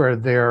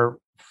transferred their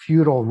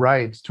feudal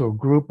rights to a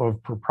group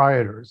of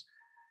proprietors.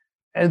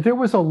 And there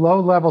was a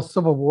low-level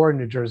civil war in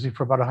New Jersey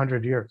for about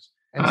 100 years.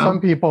 And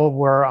some people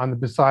were on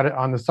the side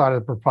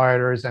of the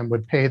proprietors and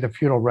would pay the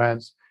feudal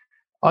rents.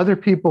 Other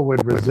people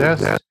would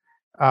resist.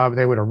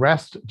 They would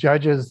arrest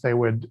judges. They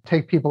would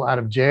take people out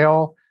of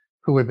jail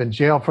who had been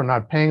jailed for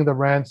not paying the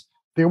rents.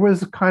 There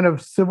was a kind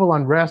of civil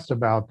unrest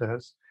about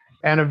this.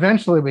 And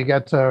eventually we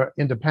get to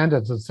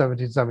independence in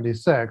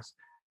 1776,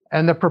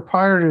 and the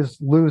proprietors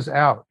lose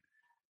out.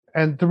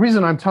 And the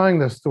reason I'm telling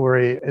this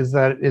story is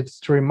that it's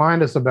to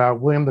remind us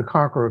about William the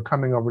Conqueror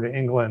coming over to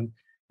England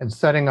and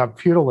setting up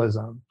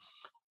feudalism.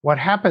 What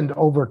happened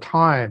over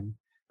time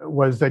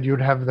was that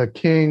you'd have the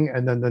king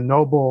and then the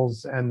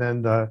nobles and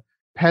then the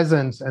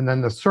peasants and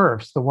then the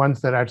serfs, the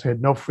ones that actually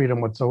had no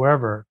freedom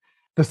whatsoever.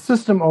 The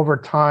system over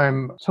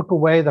time took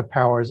away the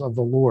powers of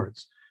the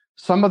lords.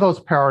 Some of those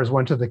powers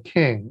went to the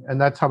king,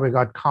 and that's how we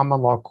got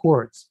common law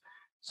courts.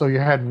 So you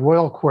had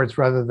royal courts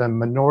rather than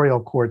manorial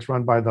courts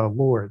run by the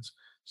lords.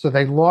 So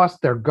they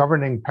lost their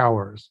governing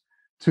powers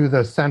to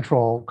the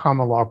central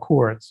common law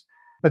courts.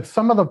 But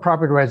some of the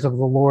property rights of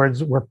the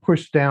lords were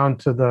pushed down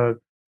to the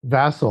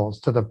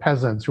vassals, to the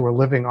peasants who were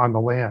living on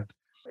the land.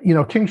 You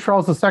know, King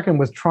Charles II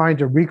was trying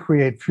to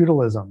recreate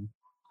feudalism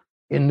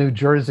in New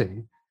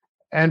Jersey.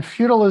 And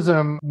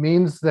feudalism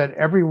means that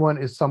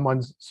everyone is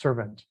someone's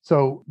servant.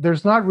 So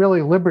there's not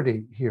really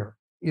liberty here.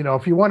 You know,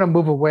 if you want to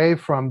move away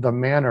from the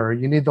manor,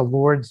 you need the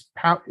Lord's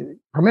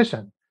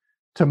permission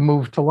to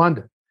move to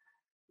London.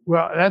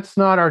 Well, that's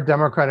not our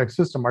democratic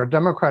system. Our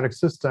democratic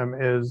system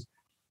is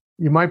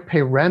you might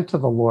pay rent to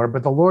the Lord,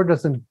 but the Lord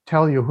doesn't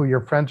tell you who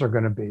your friends are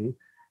going to be.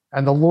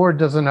 And the Lord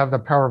doesn't have the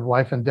power of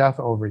life and death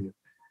over you.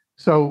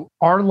 So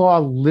our law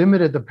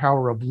limited the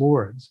power of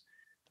lords.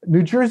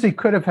 New Jersey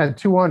could have had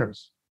 2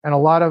 owners and a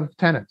lot of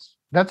tenants.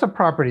 That's a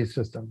property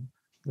system.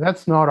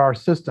 That's not our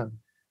system.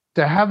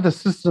 To have the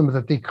system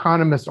that the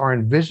economists are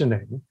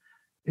envisioning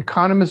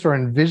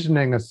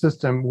a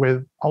system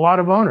with a lot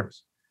of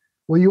owners.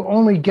 Well, you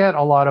only get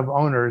a lot of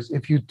owners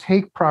if you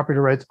take property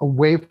rights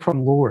away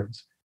from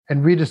lords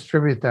and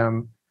redistribute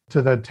them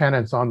to the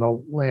tenants on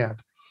the land.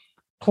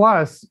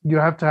 Plus, you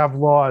have to have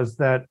laws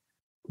that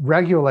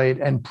regulate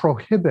and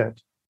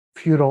prohibit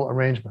feudal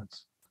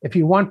arrangements. If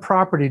you want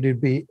property to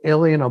be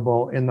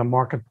alienable in the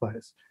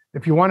marketplace,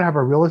 if you want to have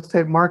a real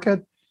estate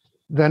market,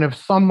 then if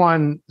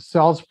someone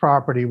sells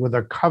property with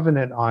a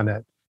covenant on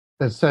it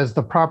that says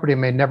the property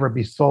may never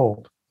be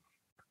sold,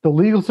 the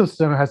legal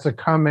system has to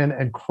come in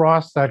and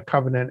cross that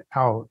covenant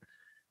out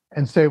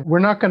and say, we're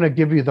not going to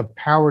give you the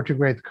power to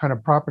create the kind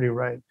of property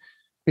right,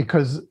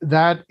 because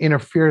that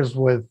interferes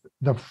with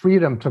the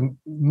freedom to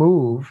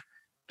move,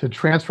 to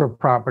transfer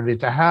property,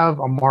 to have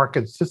a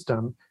market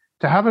system.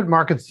 To have a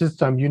market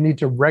system, you need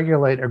to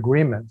regulate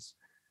agreements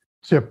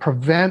to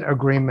prevent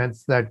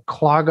agreements that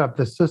clog up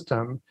the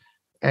system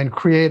and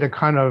create a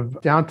kind of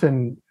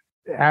Downton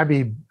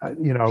Abbey,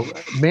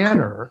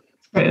 manner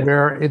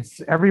where it's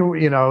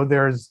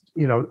there's,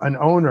 an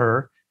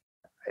owner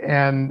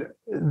and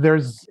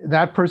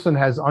that person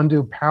has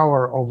undue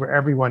power over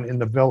everyone in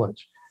the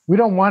village. We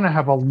don't want to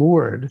have a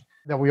lord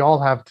that we all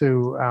have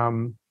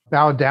to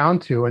bow down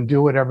to and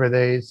do whatever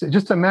they say.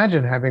 Just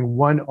imagine having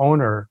one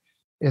owner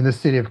in the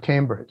city of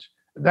Cambridge.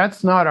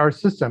 That's not our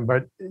system,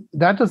 but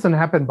that doesn't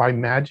happen by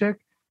magic.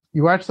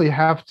 You actually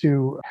have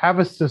to have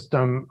a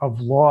system of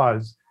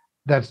laws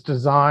that's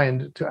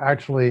designed to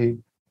actually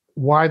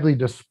widely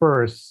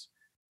disperse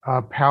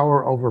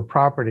power over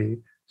property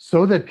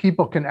so that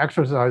people can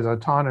exercise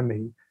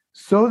autonomy,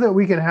 so that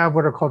we can have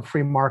what are called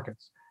free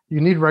markets.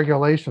 You need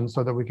regulations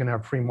so that we can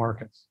have free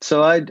markets.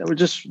 So I was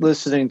just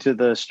listening to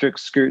the Strict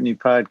Scrutiny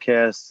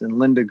podcast, and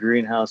Linda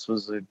Greenhouse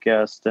was a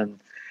guest,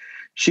 and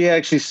she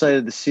actually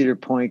cited the Cedar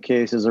Point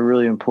case as a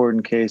really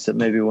important case that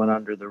maybe went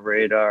under the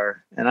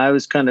radar. And I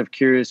was kind of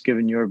curious,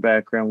 given your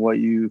background, what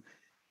you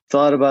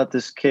thought about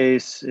this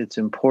case, its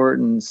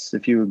importance,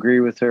 if you agree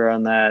with her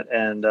on that,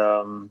 and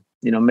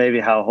maybe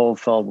how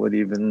Holfeld would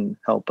even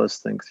help us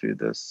think through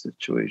this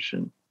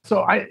situation.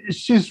 So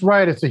she's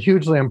right. It's a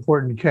hugely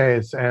important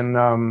case, and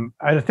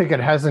I think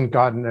it hasn't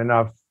gotten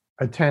enough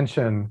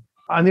attention.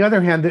 On the other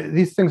hand,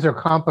 these things are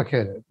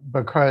complicated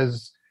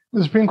because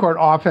the Supreme Court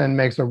often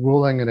makes a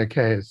ruling in a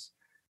case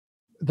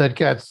that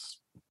gets,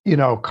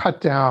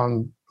 cut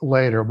down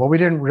later. Well, we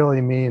didn't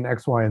really mean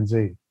X, Y, and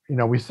Z.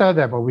 We said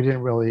that, but we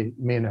didn't really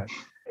mean it.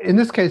 In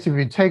this case, if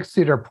you take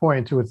Cedar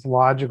Point to its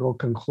logical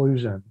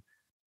conclusion,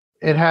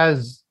 it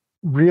has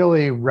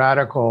really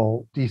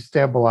radical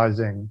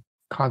destabilizing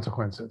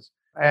consequences.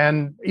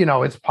 And,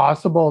 it's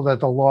possible that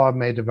the law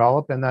may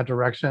develop in that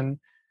direction.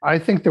 I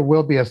think there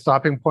will be a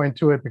stopping point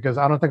to it because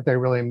I don't think they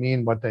really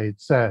mean what they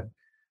said.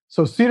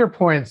 So Cedar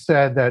Point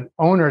said that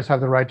owners have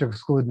the right to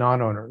exclude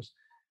non-owners.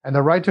 And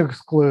the right to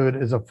exclude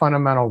is a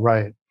fundamental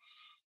right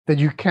that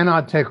you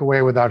cannot take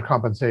away without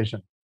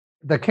compensation.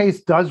 The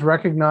case does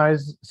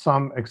recognize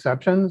some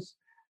exceptions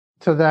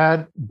to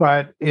that,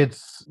 but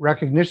its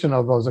recognition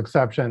of those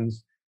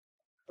exceptions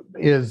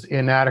is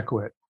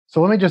inadequate.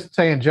 So let me just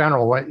say in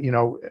general,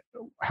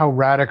 how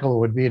radical it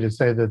would be to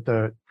say that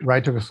the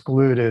right to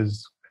exclude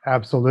is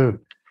absolute.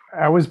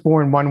 I was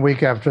born 1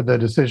 week after the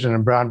decision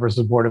in Brown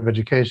versus Board of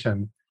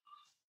Education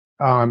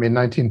in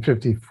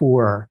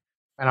 1954.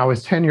 And I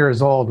was 10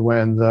 years old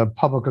when the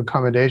Public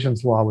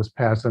Accommodations Law was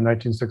passed in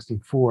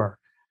 1964.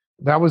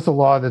 That was the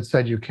law that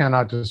said you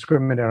cannot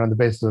discriminate on the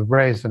basis of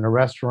race in a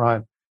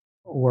restaurant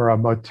or a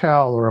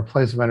motel or a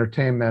place of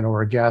entertainment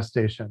or a gas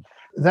station.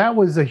 That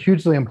was a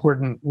hugely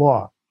important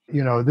law.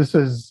 This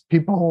is,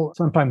 people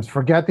sometimes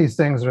forget these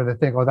things, or they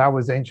think, oh, that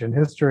was ancient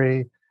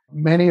history.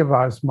 Many of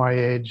us my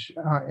age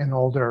and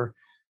older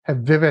have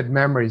vivid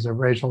memories of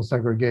racial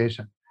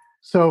segregation.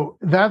 So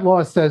that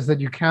law says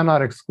that you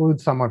cannot exclude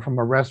someone from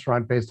a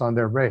restaurant based on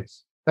their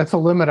race. That's a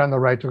limit on the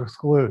right to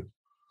exclude.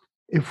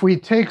 If we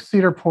take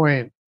Cedar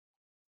Point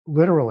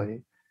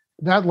literally,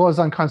 that law is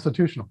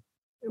unconstitutional.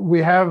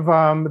 We have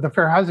the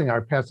Fair Housing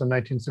Act passed in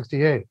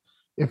 1968.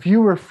 If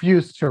you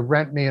refuse to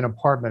rent me an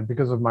apartment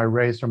because of my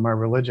race or my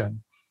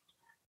religion,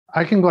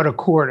 I can go to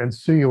court and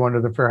sue you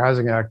under the Fair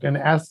Housing Act and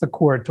ask the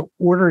court to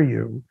order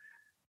you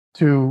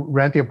to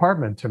rent the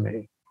apartment to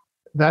me.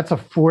 That's a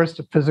forced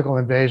physical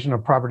invasion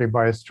of property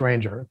by a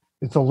stranger.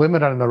 It's a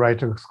limit on the right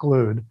to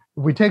exclude.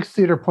 If we take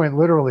Cedar Point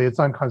literally, it's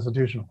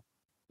unconstitutional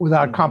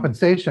without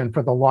compensation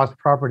for the lost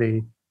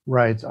property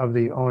rights of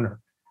the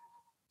owner.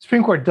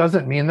 Supreme Court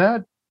doesn't mean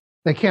that.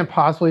 They can't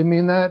possibly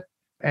mean that,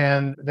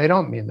 and they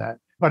don't mean that.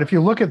 But if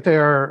you look at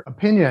their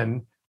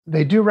opinion,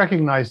 they do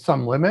recognize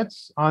some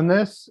limits on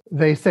this.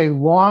 They say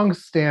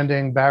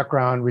long-standing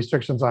background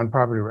restrictions on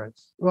property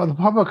rights. Well, the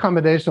Public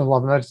Accommodation Law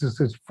of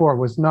 1964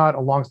 was not a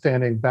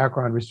long-standing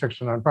background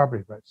restriction on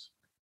property rights.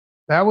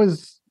 That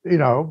was,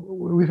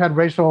 we've had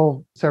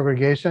racial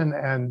segregation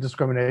and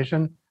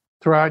discrimination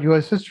throughout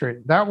U.S.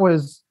 history. That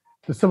was,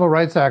 the Civil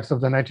Rights Acts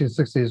of the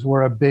 1960s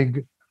were a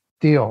big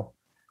deal.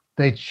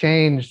 They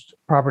changed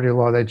property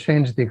law. They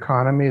changed the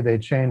economy. They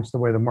changed the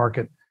way the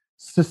market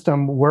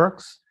system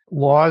works.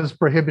 Laws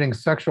prohibiting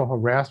sexual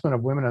harassment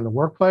of women in the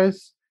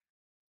workplace.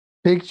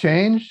 Big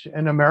change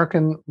in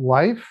American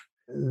life.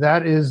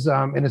 That is,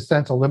 in a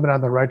sense, a limit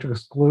on the right to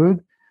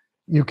exclude.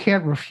 You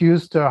can't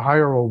refuse to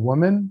hire a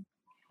woman.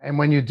 And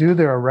when you do,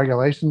 there are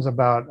regulations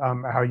about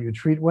how you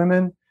treat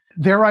women.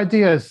 Their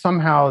idea is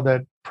somehow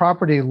that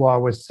property law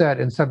was set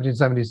in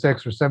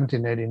 1776 or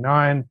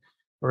 1789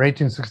 or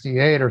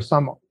 1868 or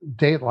some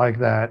date like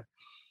that.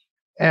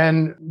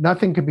 And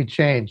nothing can be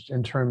changed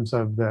in terms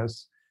of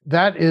this.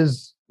 That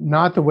is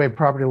not the way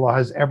property law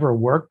has ever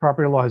worked.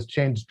 Property law has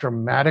changed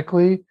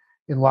dramatically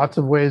in lots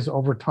of ways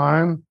over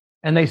time,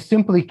 and they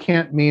simply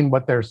can't mean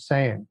what they're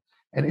saying.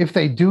 And if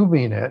they do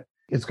mean it,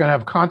 it's going to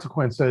have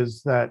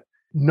consequences that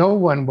no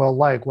one will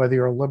like, whether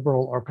you're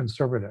liberal or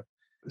conservative.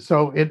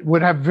 So it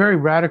would have very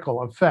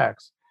radical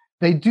effects.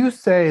 They do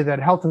say that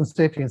health and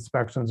safety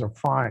inspections are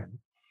fine,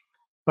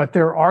 but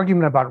their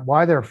argument about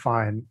why they're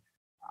fine,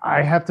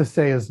 I have to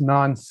say, is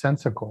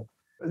nonsensical.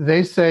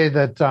 They say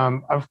that,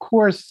 of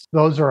course,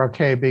 those are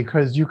okay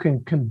because you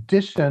can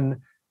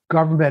condition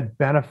government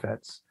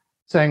benefits,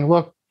 saying,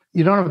 look,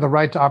 you don't have the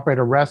right to operate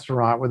a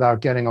restaurant without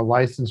getting a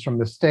license from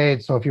the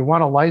state. So if you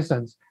want a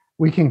license,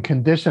 we can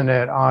condition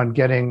it on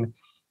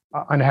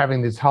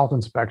having these health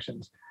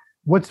inspections.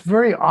 What's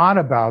very odd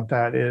about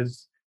that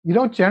is you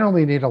don't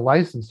generally need a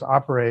license to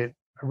operate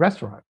a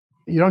restaurant.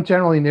 You don't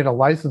generally need a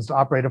license to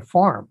operate a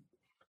farm,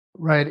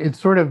 right? It's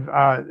sort of,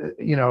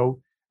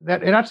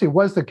 that it actually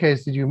was the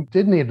case that you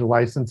did need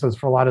licenses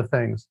for a lot of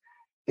things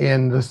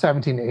in the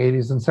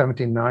 1780s and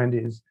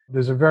 1790s.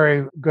 There's a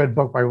very good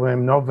book by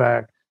William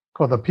Novak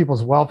called The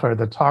People's Welfare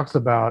that talks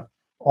about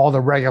all the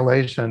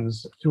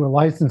regulations to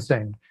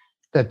licensing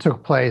that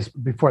took place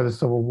before the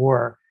Civil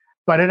War.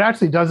 But it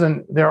actually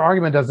their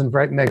argument doesn't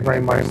make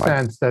very much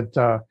sense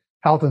that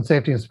health and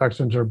safety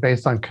inspections are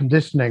based on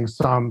conditioning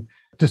some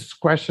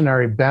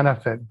discretionary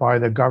benefit by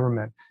the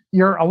government.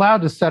 You're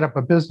allowed to set up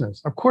a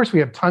business. Of course, we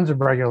have tons of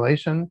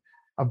regulation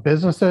of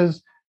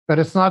businesses, but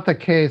it's not the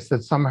case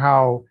that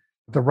somehow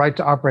the right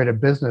to operate a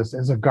business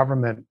is a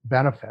government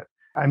benefit.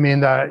 I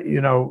mean,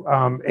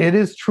 it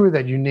is true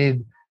that you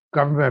need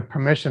government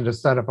permission to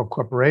set up a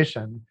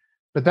corporation,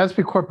 but that's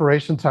because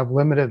corporations have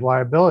limited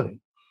liability.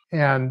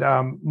 And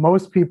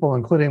most people,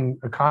 including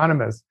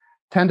economists,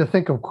 tend to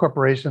think of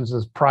corporations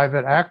as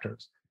private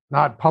actors,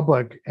 not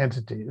public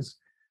entities.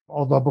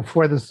 Although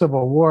before the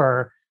Civil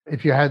War,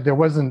 there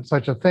wasn't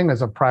such a thing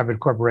as a private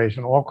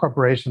corporation. All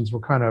corporations were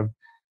kind of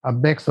a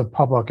mix of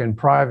public and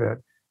private.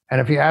 And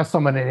if you asked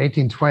someone in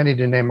 1820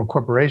 to name a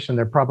corporation,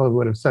 they probably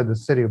would have said the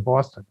city of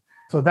Boston.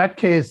 So that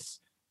case,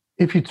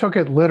 if you took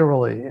it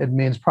literally, it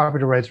means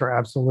property rights are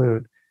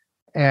absolute.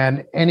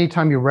 And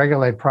anytime you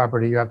regulate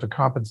property, you have to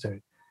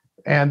compensate.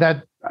 And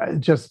that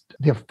just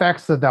the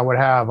effects that would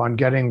have on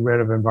getting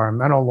rid of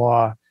environmental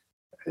law,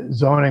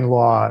 zoning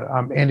law,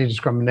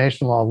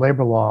 anti-discrimination law,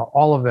 labor law,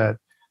 all of it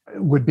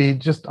would be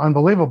just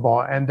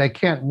unbelievable. And they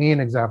can't mean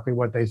exactly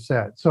what they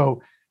said.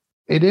 So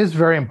it is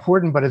very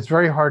important, but it's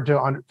very hard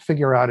to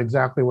figure out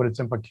exactly what its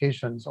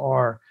implications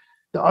are.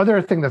 The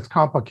other thing that's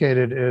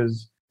complicated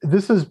is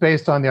this is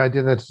based on the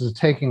idea that this is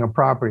taking a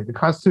property. The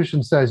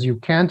Constitution says you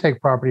can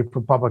take property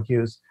for public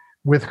use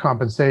with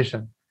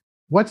compensation.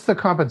 what's the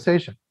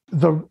compensation?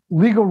 The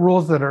legal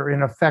rules that are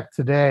in effect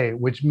today,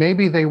 which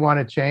maybe they want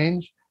to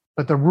change,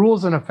 but the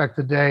rules in effect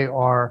today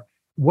are,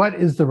 what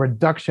is the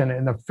reduction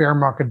in the fair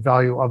market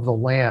value of the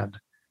land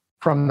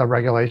from the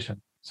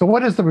regulation? So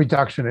what is the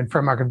reduction in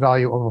fair market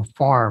value of a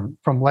farm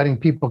from letting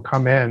people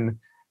come in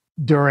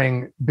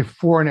during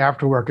before and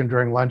after work and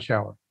during lunch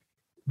hour?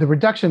 The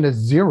reduction is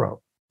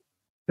zero.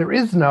 There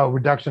is no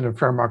reduction in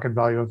fair market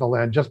value of the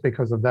land just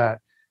because of that.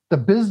 The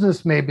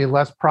business may be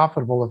less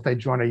profitable if they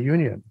join a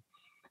union,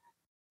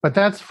 but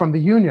that's from the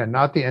union,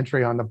 not the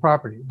entry on the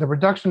property. The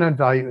reduction in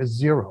value is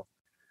zero.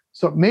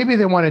 So maybe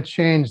they want to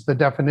change the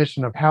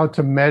definition of how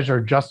to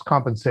measure just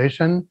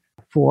compensation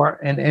for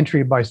an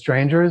entry by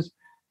strangers,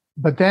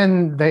 but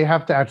then they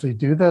have to actually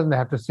do that and they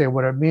have to say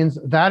what it means.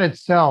 That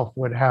itself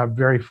would have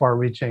very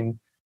far-reaching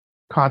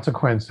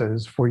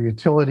consequences for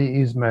utility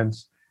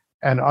easements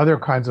and other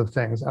kinds of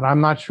things. And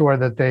I'm not sure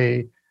that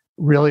they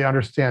really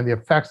understand the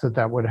effects that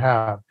that would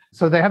have.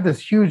 So they have this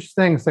huge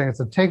thing saying it's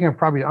a taking of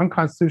property,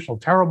 unconstitutional,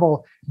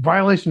 terrible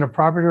violation of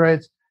property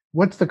rights.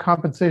 What's the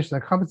compensation?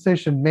 The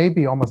compensation may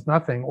be almost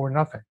nothing or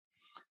nothing.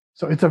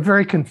 So it's a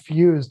very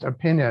confused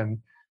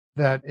opinion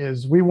that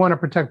is, we want to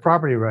protect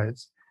property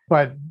rights,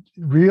 but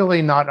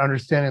really not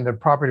understanding that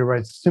property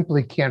rights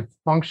simply can't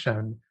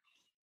function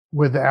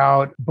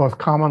without both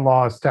common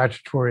law,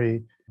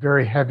 statutory,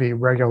 very heavy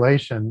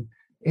regulation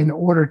in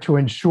order to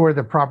ensure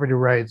that property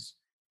rights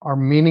are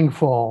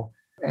meaningful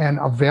and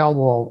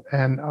available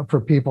and for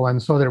people,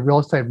 and so that real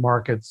estate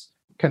markets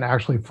can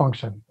actually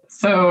function.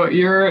 So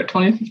your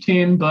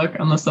 2015 book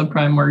on the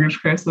subprime mortgage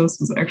crisis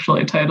was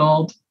actually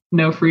titled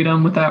No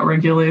Freedom Without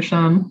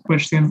Regulation,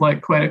 which seems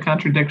like quite a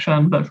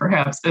contradiction, but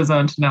perhaps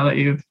isn't now that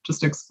you've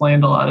just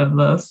explained a lot of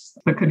this.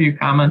 But could you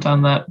comment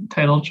on that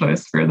title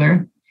choice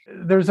further?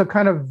 There's a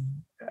kind of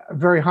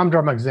very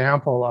humdrum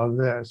example of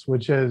this,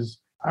 which is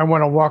I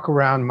want to walk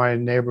around my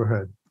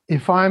neighborhood.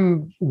 If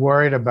I'm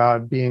worried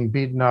about being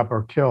beaten up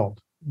or killed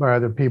by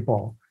other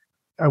people,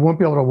 I won't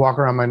be able to walk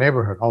around my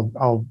neighborhood.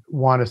 I'll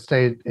want to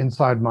stay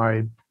inside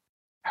my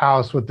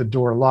house with the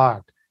door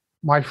locked.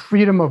 My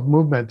freedom of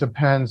movement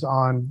depends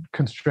on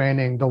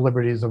constraining the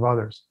liberties of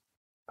others.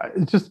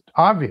 It's just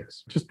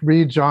obvious. Just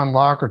read John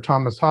Locke or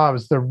Thomas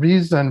Hobbes. The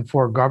reason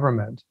for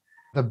government,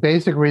 the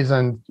basic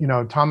reason,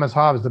 Thomas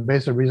Hobbes, the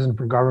basic reason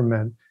for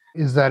government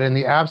is that in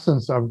the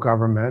absence of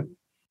government,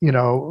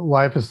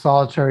 life is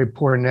solitary,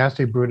 poor,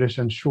 nasty, brutish,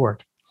 and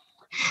short.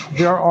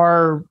 There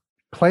are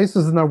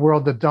places in the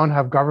world that don't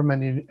have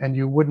government and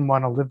you wouldn't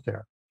want to live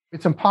there.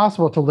 It's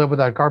impossible to live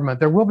without government.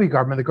 There will be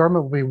government. The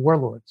government will be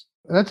warlords.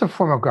 That's a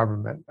form of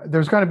government.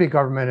 There's going to be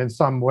government in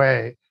some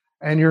way,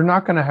 and you're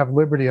not going to have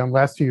liberty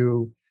unless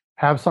you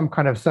have some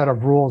kind of set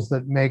of rules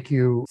that make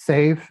you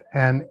safe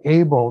and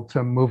able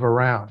to move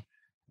around.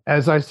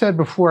 As I said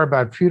before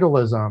about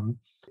feudalism,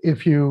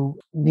 if you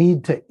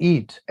need to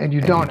eat and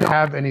you don't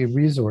have any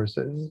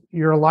resources,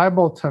 you're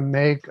liable to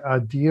make a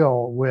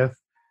deal with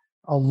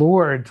a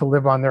lord to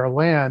live on their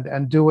land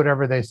and do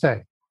whatever they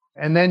say.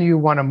 And then you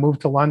want to move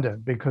to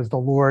London because the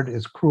lord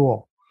is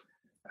cruel.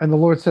 And the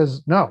lord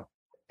says no,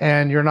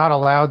 and you're not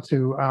allowed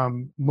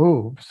to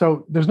move.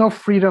 So there's no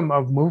freedom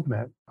of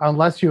movement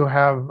unless you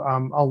have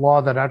a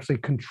law that actually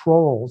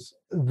controls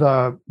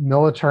the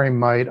military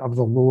might of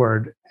the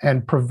lord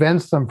and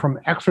prevents them from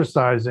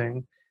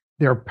exercising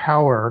their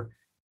power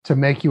to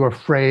make you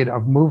afraid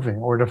of moving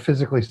or to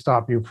physically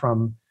stop you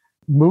from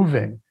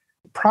moving.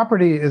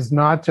 Property is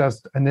not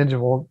just an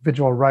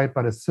individual right,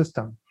 but a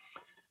system.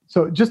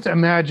 So just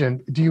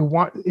imagine,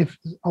 if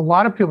a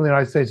lot of people in the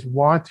United States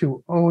want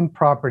to own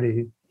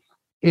property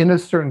in a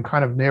certain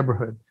kind of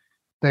neighborhood,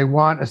 they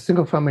want a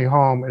single family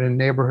home in a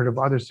neighborhood of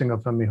other single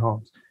family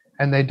homes,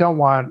 and they don't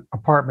want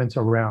apartments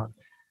around.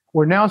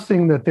 We're now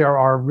seeing that there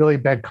are really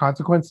bad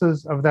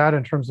consequences of that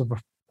in terms of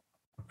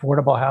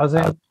affordable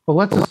housing. But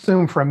let's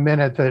assume for a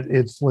minute that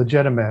it's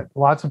legitimate.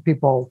 Lots of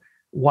people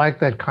like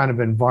that kind of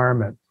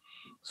environment.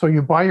 So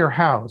you buy your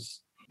house,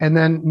 and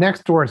then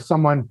next door,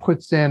 someone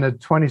puts in a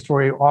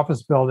 20-story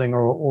office building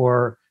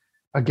or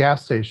a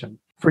gas station.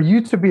 For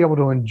you to be able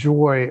to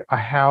enjoy a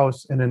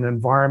house in an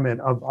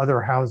environment of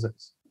other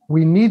houses,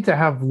 we need to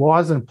have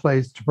laws in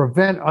place to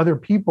prevent other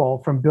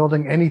people from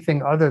building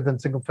anything other than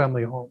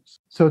single-family homes.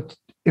 So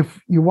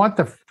if you want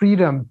the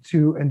freedom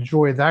to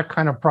enjoy that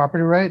kind of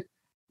property right,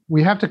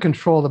 we have to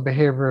control the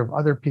behavior of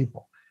other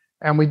people.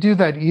 And we do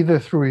that either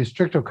through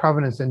restrictive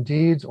covenants and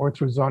deeds or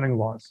through zoning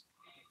laws.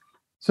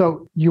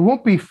 So you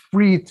won't be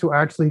free to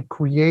actually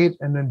create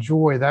and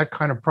enjoy that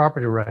kind of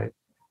property right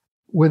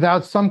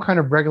without some kind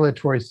of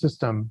regulatory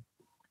system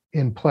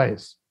in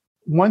place.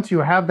 Once you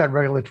have that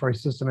regulatory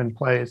system in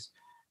place,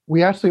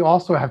 we actually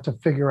also have to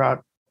figure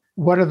out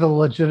what are the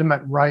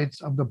legitimate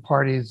rights of the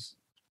parties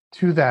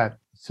to that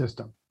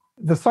system.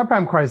 The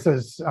subprime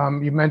crisis,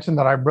 you mentioned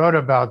that I wrote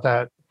about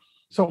that.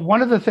 So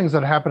one of the things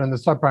that happened in the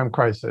subprime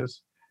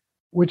crisis,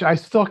 which I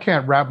still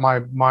can't wrap my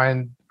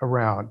mind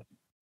around,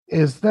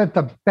 is that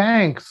the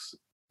banks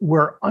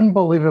were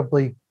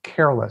unbelievably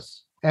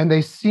careless And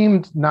they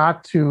seemed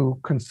not to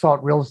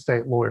consult real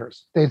estate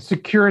lawyers. They'd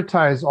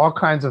securitize all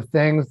kinds of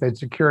things. They'd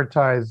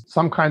securitize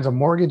some kinds of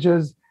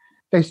mortgages.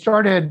 They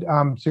started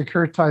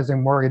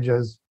securitizing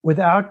mortgages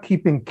without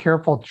keeping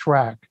careful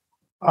track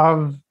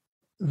of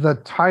the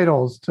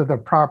titles to the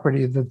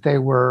property that they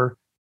were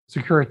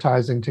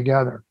securitizing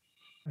together.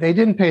 They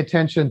didn't pay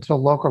attention to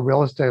local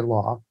real estate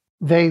law.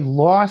 They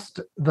lost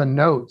the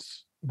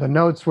notes. The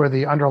notes were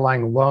the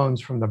underlying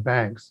loans from the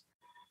banks.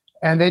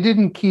 And they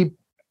didn't keep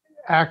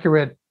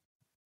accurate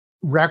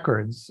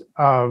records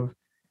of,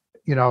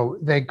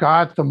 they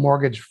got the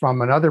mortgage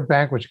from another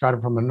bank, which got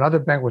it from another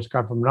bank, which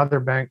got from another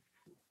bank.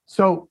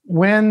 So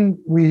when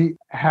we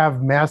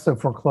have massive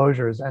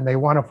foreclosures and they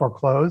want to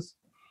foreclose,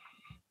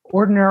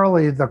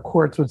 ordinarily the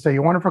courts would say,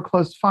 you want to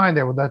foreclose, fine,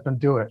 they would let them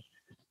do it.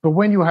 But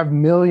when you have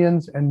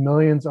millions and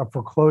millions of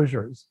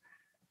foreclosures,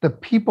 the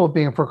people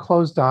being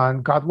foreclosed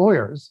on got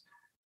lawyers.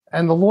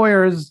 And the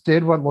lawyers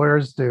did what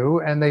lawyers do.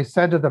 And they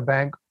said to the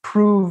bank,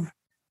 prove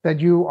that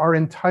you are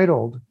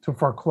entitled to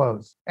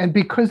foreclose. And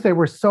because they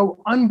were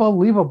so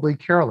unbelievably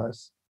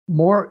careless,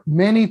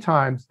 many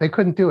times they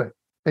couldn't do it.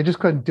 They just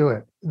couldn't do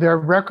it. Their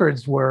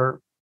records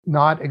were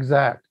not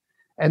exact.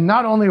 And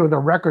not only were the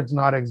records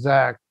not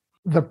exact,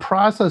 the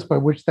process by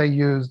which they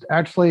used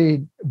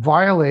actually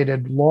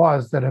violated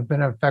laws that have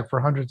been in effect for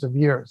hundreds of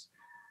years.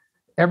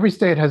 Every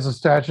state has a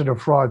statute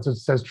of frauds that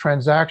says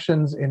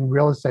transactions in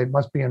real estate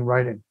must be in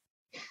writing.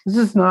 This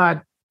is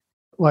not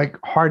like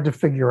hard to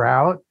figure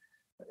out.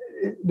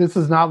 This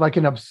is not like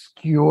an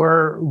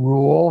obscure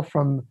rule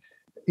from,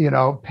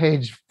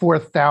 page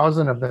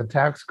 4,000 of the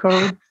tax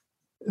code.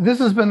 This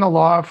has been the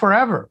law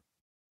forever,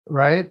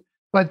 right?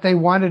 But they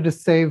wanted to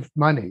save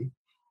money.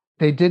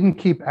 They didn't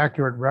keep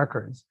accurate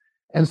records.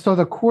 And so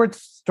the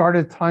courts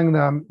started telling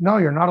them, no,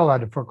 you're not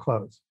allowed to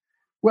foreclose.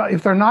 Well,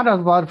 if they're not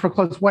allowed to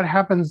foreclose, what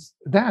happens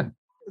then?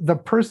 The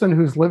person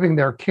who's living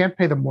there can't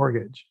pay the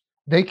mortgage.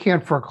 They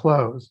can't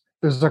foreclose.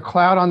 There's a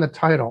cloud on the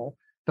title.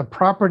 The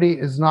property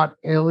is not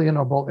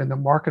alienable in the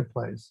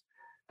marketplace.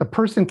 The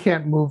person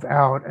can't move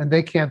out and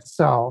they can't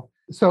sell.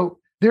 So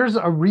there's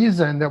a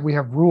reason that we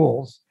have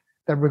rules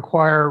that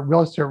require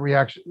real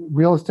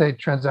estate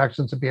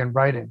transactions to be in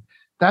writing.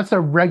 That's a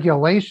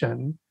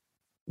regulation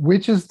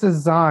which is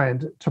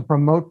designed to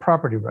promote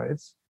property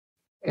rights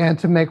and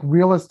to make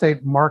real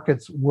estate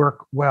markets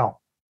work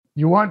well.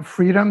 You want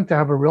freedom to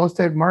have a real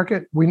estate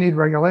market? We need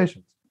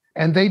regulations.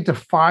 And they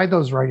defied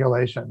those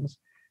regulations.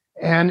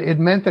 And it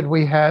meant that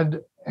we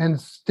had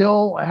and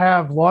still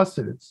have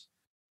lawsuits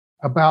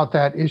about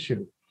that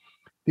issue.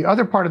 The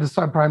other part of the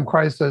subprime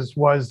crisis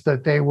was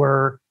that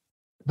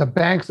the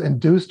banks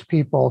induced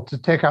people to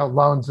take out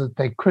loans that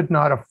they could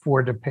not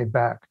afford to pay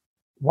back.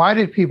 Why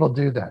did people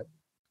do that?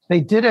 They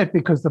did it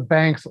because the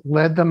banks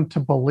led them to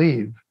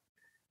believe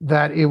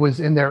that it was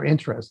in their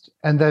interest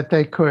and that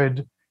they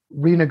could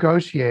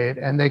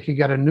renegotiate and they could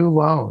get a new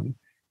loan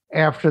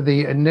after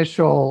the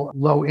initial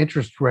low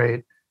interest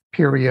rate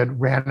period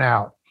ran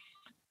out.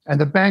 And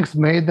the banks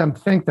made them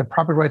think that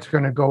property rights are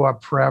going to go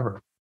up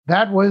forever.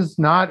 That was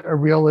not a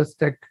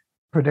realistic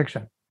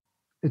prediction.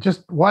 It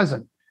just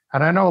wasn't.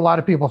 And I know a lot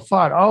of people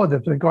thought,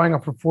 they've been going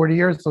up for 40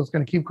 years, so it's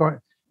going to keep going.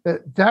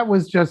 That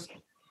was just,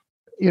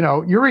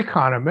 you're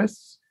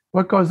economists.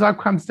 What goes up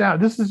comes down.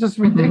 This is just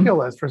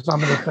ridiculous for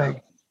someone to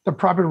think the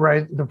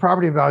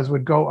property values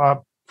would go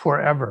up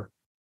forever,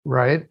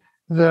 right?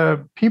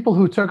 The people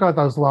who took out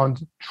those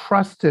loans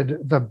trusted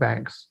the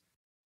banks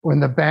when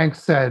the bank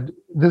said,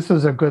 this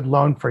is a good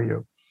loan for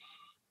you.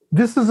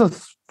 This is a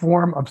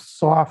form of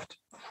soft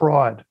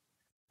fraud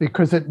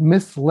because it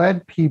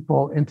misled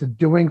people into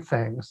doing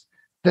things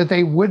that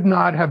they would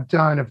not have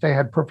done if they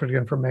had perfect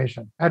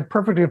information. Had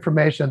perfect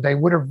information, they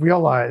would have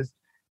realized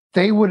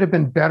they would have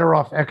been better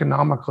off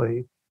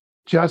economically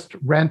just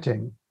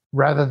renting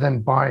rather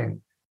than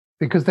buying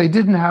because they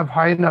didn't have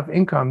high enough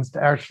incomes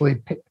to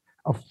actually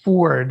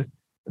afford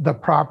the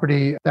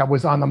property that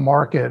was on the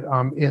market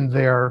in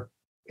their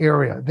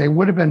area. They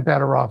would have been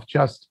better off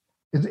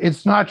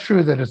it's not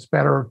true that it's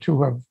better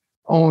to have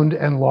owned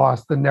and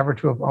lost than never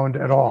to have owned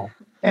at all.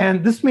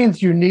 And this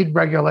means you need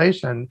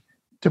regulation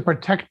to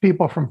protect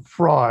people from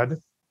fraud,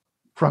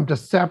 from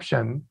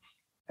deception,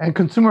 and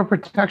consumer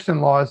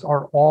protection laws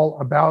are all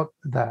about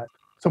that.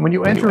 So when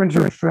you enter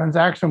into a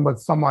transaction with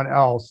someone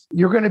else,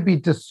 you're going to be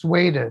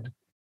dissuaded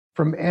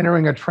from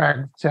entering a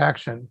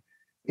transaction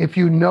if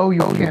you know you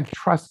can't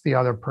trust the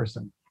other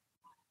person.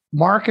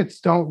 Markets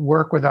don't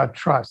work without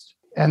trust,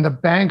 and the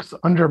banks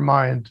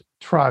undermined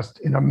trust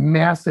in a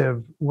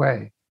massive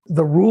way.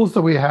 The rules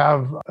that we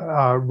have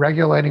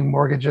regulating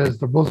mortgages,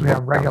 the rules we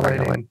have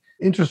regulating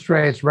interest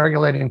rates,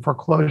 regulating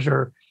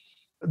foreclosure,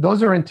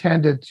 those are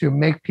intended to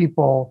make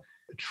people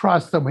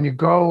trust that when you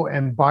go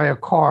and buy a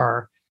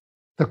car,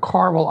 the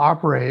car will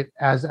operate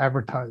as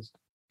advertised,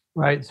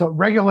 right? So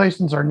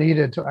regulations are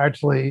needed to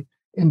actually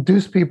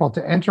induce people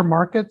to enter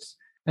markets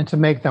and to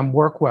make them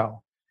work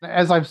well.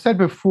 As I've said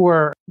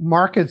before,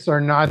 markets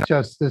are not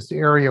just this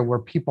area where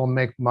people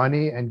make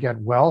money and get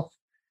wealth.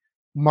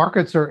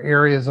 Markets are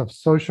areas of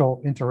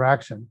social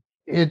interaction.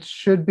 it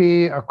should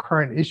be a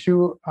current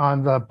issue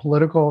on the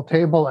political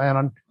table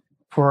and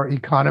for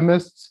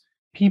economists.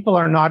 People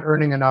are not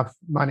earning enough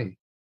money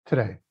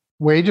today.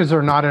 Wages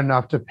are not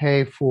enough to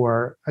pay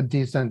for a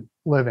decent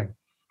living.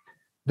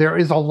 There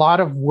is a lot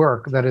of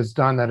work that is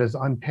done that is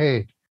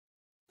unpaid.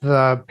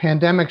 The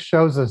pandemic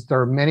shows us there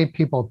are many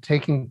people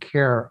taking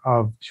care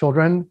of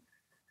children,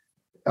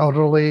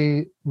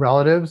 elderly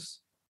relatives,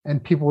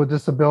 and people with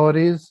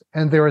disabilities,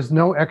 and there is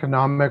no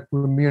economic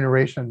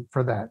remuneration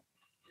for that.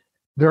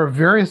 There are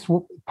various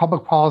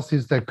public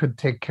policies that could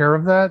take care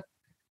of that.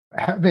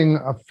 Having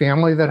a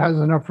family that has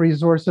enough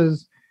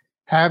resources,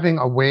 having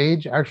a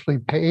wage actually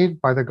paid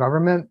by the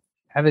government,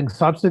 having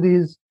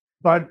subsidies.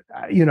 But,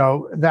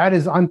 that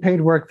is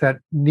unpaid work that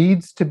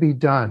needs to be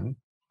done.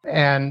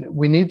 And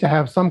we need to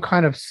have some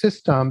kind of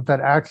system that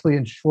actually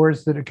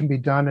ensures that it can be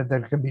done and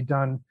that it can be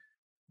done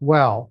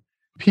well.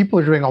 People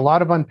are doing a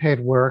lot of unpaid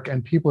work,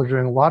 and people are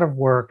doing a lot of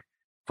work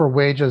for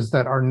wages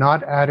that are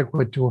not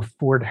adequate to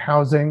afford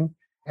housing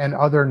and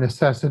other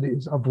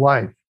necessities of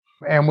life.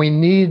 And we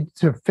need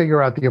to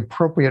figure out the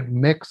appropriate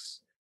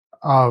mix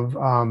of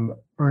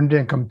earned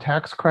income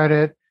tax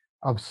credit,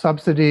 of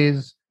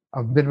subsidies,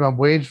 of minimum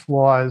wage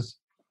laws,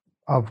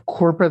 of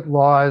corporate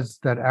laws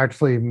that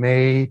actually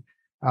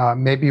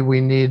maybe we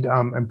need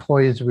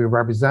employees to be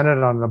represented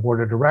on the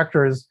board of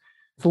directors.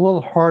 It's a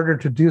little harder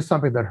to do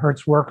something that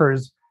hurts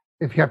workers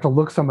if you have to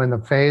look someone in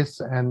the face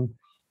and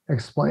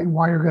explain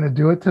why you're going to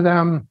do it to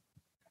them.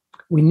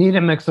 We need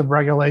a mix of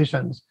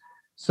regulations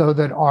so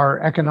that our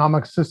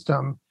economic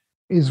system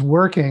is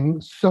working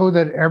so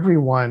that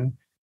everyone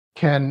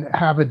can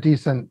have a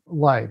decent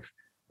life.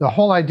 The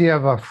whole idea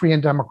of a free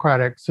and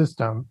democratic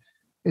system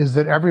is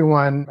that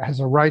everyone has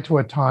a right to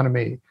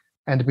autonomy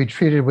and to be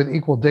treated with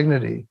equal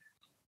dignity.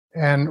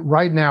 And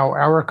right now,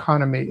 our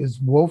economy is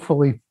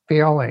woefully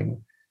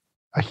failing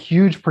a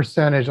huge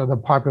percentage of the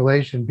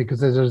population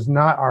because it is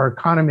not, our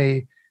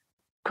economy,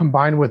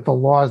 combined with the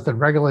laws that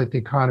regulate the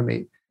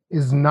economy,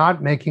 is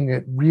not making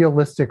it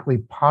realistically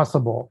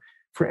possible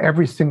for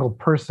every single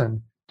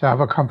person to have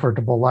a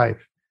comfortable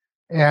life.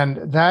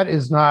 And that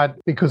is not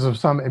because of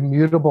some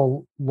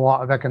immutable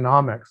law of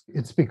economics.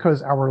 It's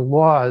because our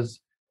laws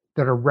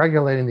that are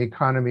regulating the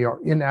economy are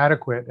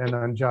inadequate and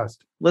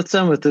unjust. Let's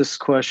end with this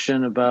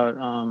question about,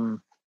 I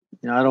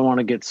don't want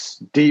to get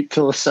deep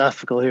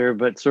philosophical here,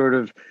 but sort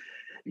of,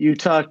 you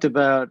talked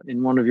about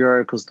in one of your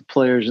articles, The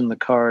Players in the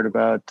Card,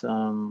 about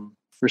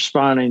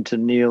responding to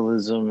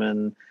nihilism.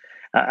 And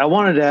I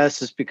wanted to ask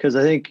this because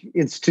I think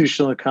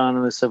institutional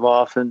economists have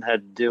often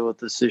had to deal with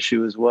this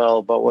issue as well,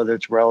 about whether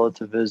it's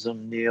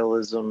relativism,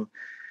 nihilism.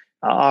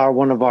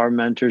 One of our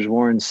mentors,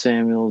 Warren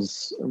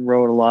Samuels,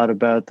 wrote a lot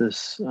about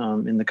this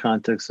in the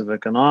context of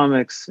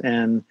economics.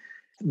 And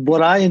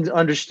what I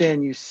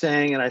understand you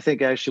saying, and I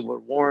think actually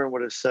what Warren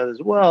would have said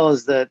as well,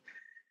 is that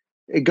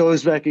it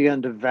goes back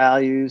again to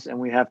values, and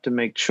we have to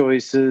make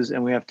choices,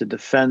 and we have to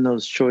defend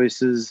those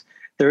choices.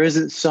 There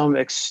isn't some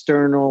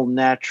external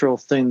natural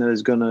thing that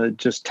is going to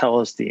just tell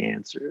us the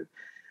answer.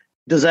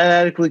 Does that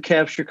adequately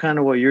capture kind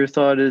of what your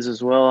thought is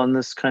as well on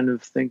this kind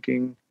of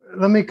thinking?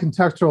 Let me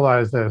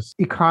contextualize this.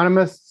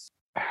 Economists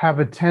have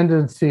a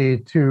tendency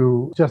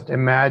to just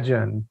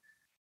imagine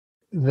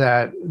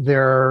that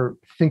they're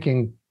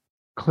thinking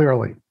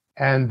clearly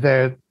and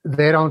that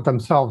they don't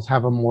themselves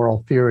have a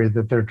moral theory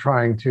that they're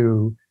trying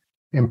to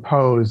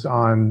impose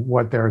on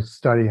what they're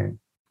studying,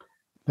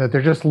 that they're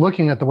just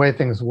looking at the way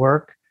things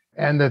work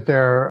and that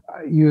they're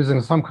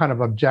using some kind of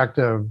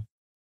objective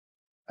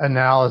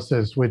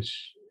analysis,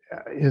 which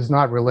is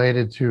not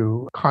related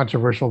to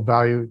controversial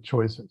value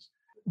choices.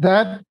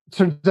 That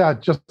turns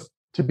out just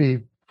to be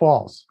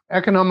false.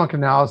 Economic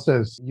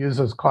analysis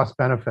uses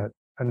cost-benefit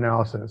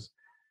analysis.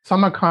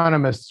 Some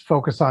economists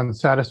focus on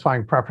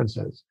satisfying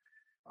preferences.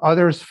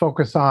 Others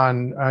focus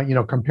on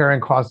comparing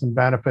costs and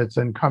benefits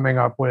and coming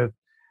up with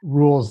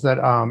rules that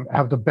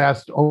have the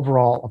best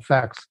overall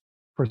effects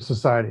for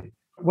society.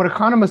 What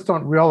economists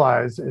don't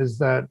realize is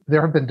that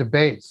there have been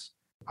debates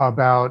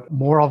about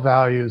moral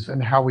values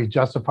and how we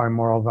justify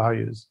moral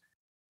values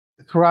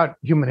throughout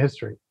human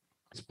history.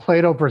 It's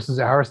Plato versus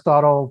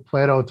Aristotle,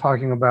 Plato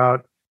talking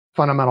about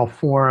fundamental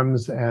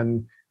forms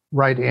and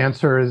right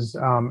answers.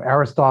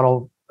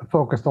 Aristotle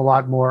focused a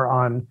lot more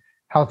on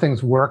how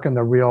things work in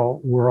the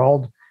real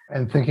world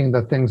and thinking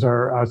that things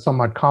are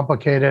somewhat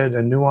complicated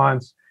and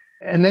nuanced.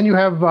 And then you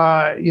have,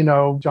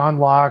 John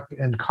Locke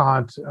and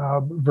Kant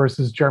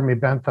versus Jeremy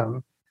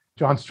Bentham,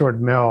 John Stuart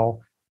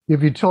Mill. You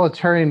have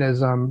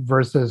utilitarianism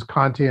versus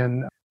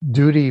Kantian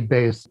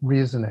duty-based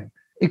reasoning.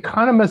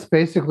 Economists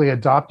basically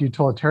adopt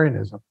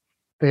utilitarianism.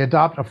 They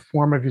adopt a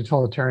form of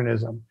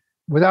utilitarianism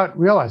without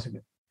realizing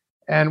it.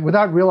 And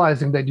without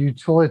realizing that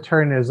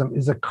utilitarianism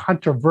is a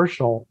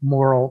controversial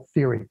moral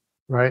theory,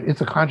 right?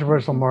 It's a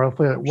controversial moral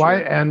theory.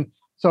 Why? And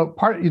so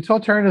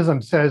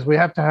utilitarianism says we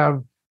have to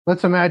have,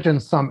 let's imagine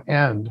some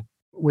end,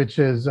 which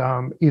is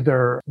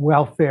either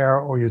welfare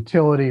or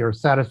utility or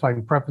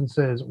satisfying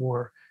preferences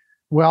or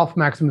wealth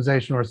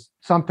maximization or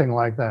something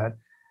like that.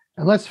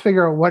 And let's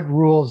figure out what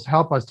rules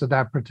help us to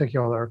that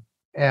particular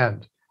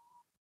end.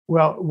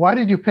 well, why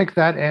did you pick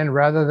that end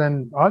rather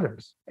than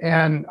others?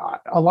 And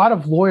a lot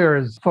of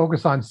lawyers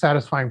focus on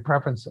satisfying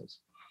preferences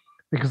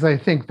because they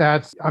think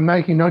I'm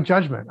making no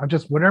judgment. I'm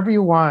just, whatever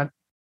you want,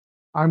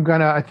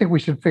 I think we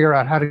should figure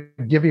out how to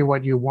give you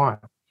what you want.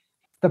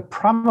 The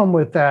problem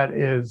with that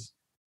is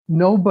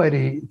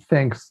nobody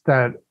thinks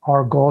that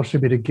our goal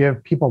should be to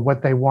give people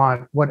what they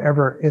want,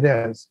 whatever it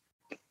is.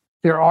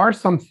 There are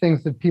some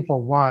things that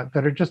people want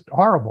that are just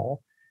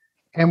horrible,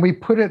 and we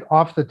put it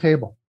off the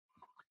table.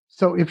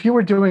 So if you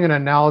were doing an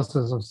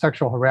analysis of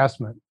sexual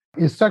harassment,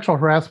 is sexual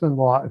harassment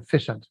law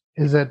efficient?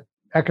 Is it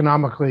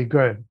economically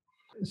good?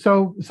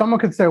 So someone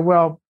could say,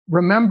 well,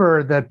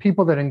 remember that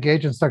people that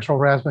engage in sexual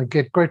harassment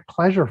get great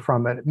pleasure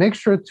from it. Make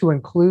sure to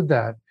include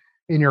that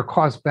in your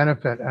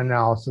cost-benefit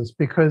analysis,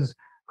 because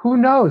who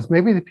knows,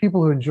 maybe the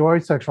people who enjoy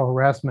sexual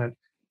harassment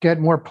get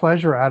more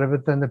pleasure out of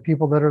it than the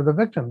people that are the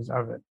victims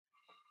of it.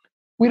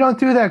 We don't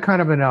do that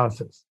kind of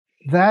analysis.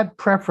 That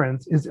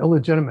preference is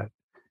illegitimate.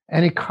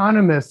 And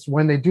economists,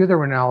 when they do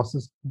their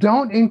analysis,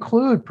 don't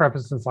include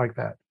preferences like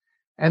that.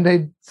 And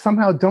they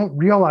somehow don't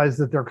realize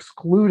that they're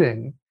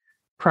excluding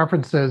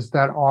preferences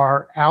that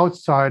are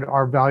outside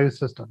our value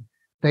system.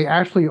 They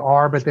actually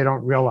are, but they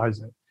don't realize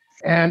it.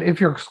 And if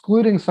you're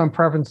excluding some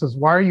preferences,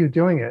 why are you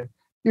doing it?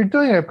 You're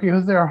doing it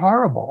because they're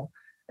horrible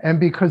and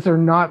because they're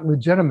not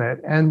legitimate,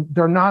 and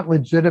they're not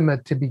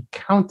legitimate to be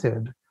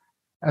counted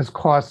as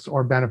costs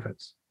or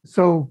benefits.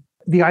 So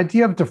the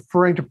idea of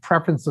deferring to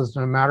preferences,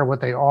 no matter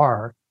what they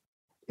are,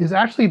 is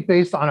actually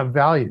based on a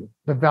value.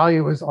 The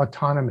value is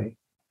autonomy,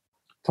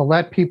 to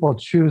let people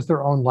choose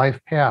their own life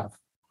path.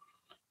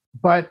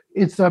 But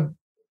it's a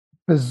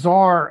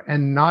bizarre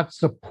and not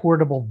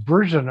supportable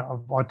version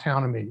of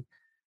autonomy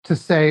to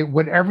say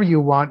whatever you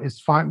want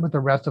is fine with the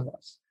rest of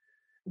us.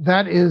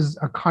 That is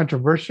a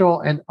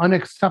controversial and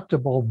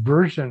unacceptable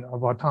version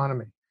of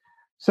autonomy.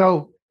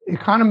 So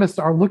economists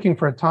are looking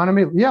for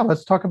autonomy. Yeah,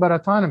 let's talk about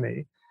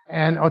autonomy.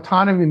 And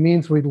autonomy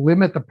means we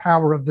limit the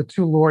power of the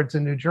two lords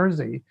in New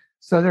Jersey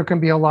so there can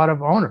be a lot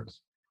of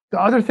owners.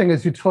 The other thing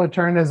is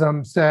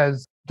utilitarianism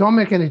says, don't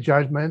make any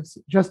judgments,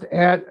 just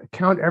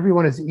count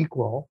everyone as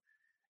equal,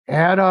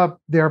 add up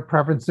their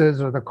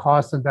preferences or the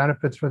costs and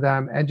benefits for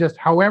them, and just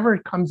however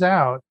it comes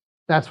out,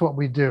 that's what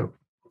we do.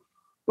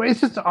 Well,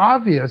 it's just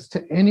obvious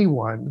to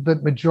anyone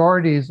that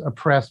majorities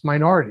oppress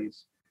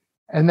minorities,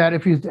 and that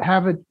if you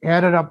have it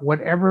added up,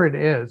 whatever it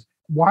is,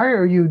 why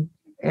are you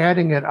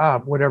adding it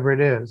up, whatever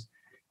it is?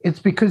 It's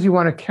because you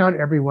want to count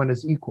everyone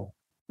as equal.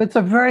 It's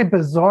a very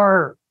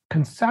bizarre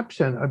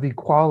conception of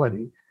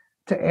equality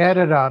to add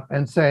it up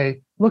and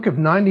say, look, if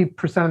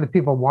 90% of the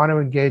people want to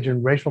engage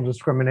in racial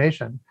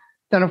discrimination,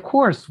 then of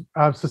course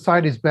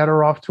society is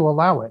better off to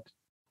allow it.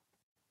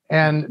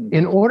 And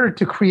in order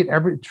to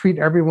treat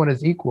everyone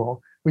as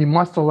equal, we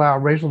must allow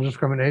racial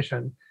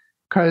discrimination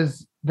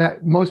because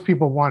that most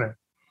people want it.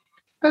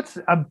 That's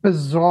a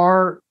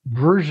bizarre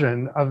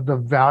version of the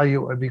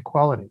value of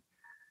equality.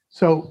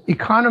 So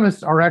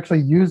economists are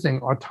actually using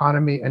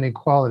autonomy and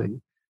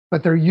equality,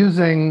 but they're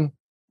using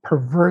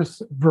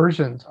perverse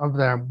versions of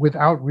them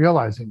without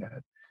realizing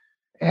it.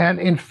 And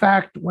in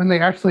fact, when they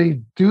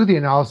actually do the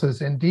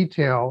analysis in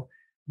detail,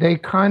 they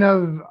kind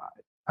of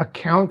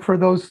account for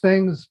those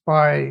things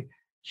by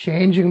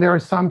changing their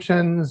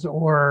assumptions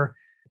or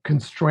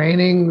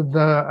constraining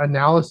the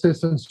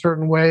analysis in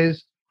certain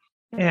ways.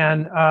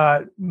 And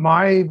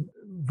my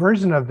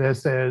version of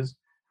this is,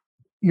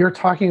 you're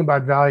talking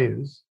about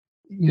values.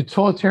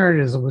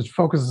 Utilitarianism, which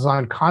focuses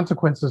on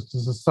consequences to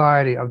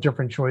society of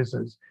different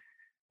choices,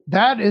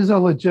 that is a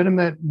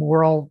legitimate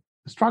moral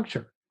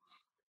structure.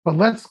 But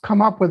let's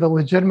come up with a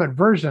legitimate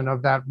version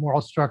of that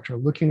moral structure,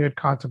 looking at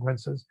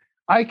consequences.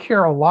 I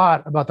care a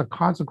lot about the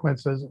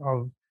consequences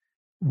of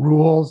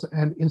rules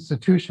and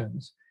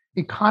institutions.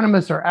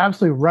 Economists are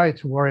absolutely right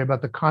to worry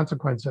about the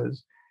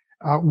consequences.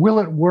 Will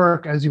it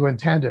work as you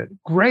intended?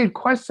 Great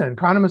question.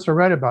 Economists are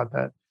right about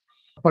that.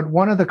 But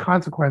one of the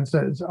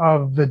consequences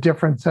of the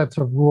different sets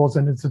of rules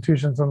and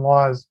institutions and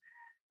laws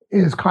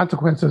is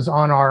consequences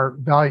on our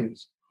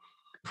values.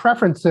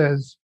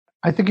 Preferences,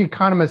 I think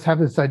economists have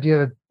this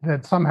idea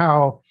that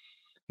somehow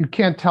you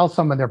can't tell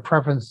someone their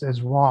preference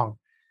is wrong.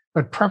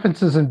 But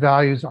preferences and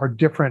values are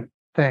different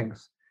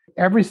things.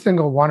 Every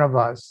single one of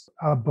us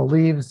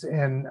believes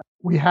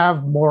we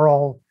have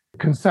moral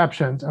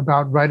conceptions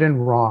about right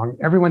and wrong.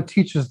 Everyone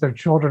teaches their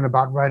children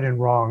about right and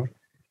wrong.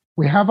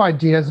 We have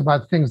ideas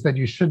about things that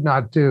you should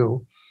not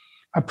do.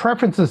 A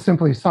preference is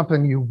simply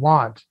something you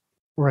want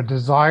or a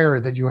desire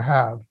that you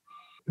have.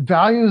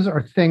 Values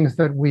are things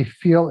that we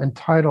feel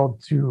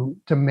entitled to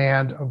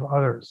demand of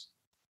others.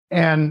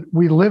 And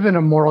we live in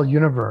a moral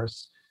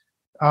universe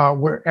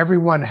where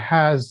everyone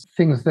has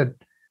things that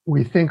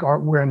we think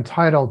we're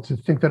entitled to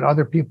think that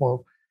other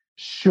people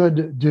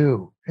should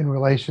do in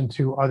relation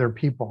to other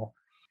people.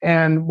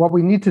 And what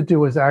we need to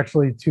do is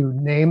actually to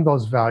name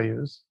those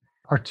values,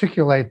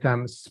 articulate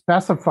them,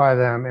 specify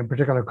them in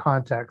particular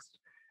context,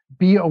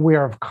 be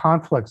aware of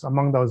conflicts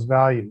among those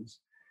values,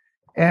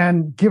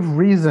 and give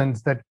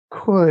reasons that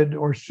could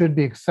or should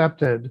be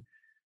accepted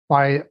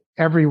by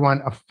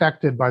everyone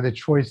affected by the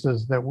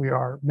choices that we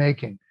are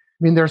making. I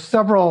mean, there's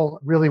several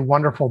really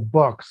wonderful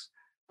books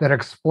that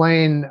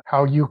explain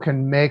how you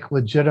can make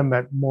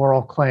legitimate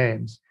moral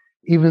claims,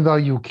 even though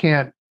you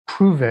can't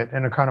prove it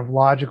in a kind of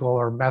logical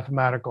or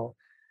mathematical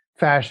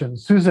fashion.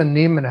 Susan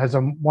Neiman has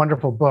a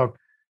wonderful book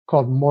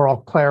called Moral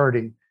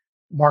Clarity.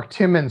 Mark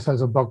Timmons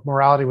has a book,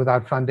 Morality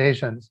Without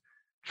Foundations.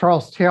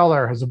 Charles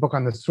Taylor has a book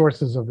on the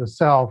sources of the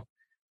self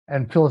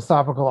and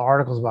philosophical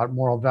articles about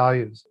moral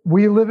values.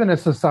 We live in a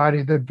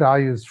society that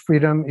values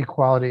freedom,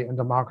 equality, and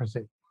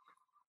democracy.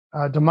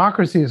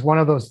 Democracy is one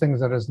of those things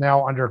that is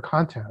now under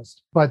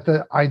contest, but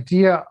the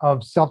idea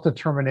of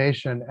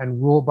self-determination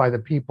and rule by the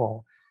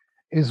people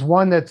is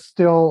one that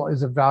still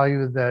is a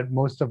value that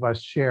most of us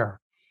share.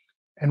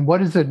 And what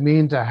does it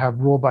mean to have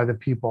rule by the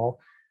people?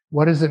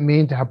 What does it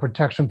mean to have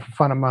protection for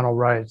fundamental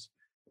rights?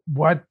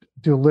 What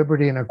do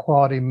liberty and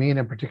equality mean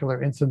in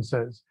particular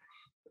instances?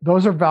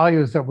 Those are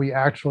values that we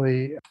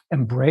actually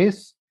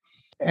embrace.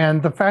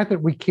 And the fact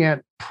that we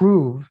can't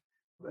prove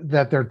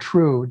that they're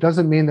true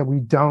doesn't mean that we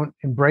don't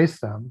embrace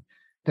them.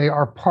 They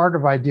are part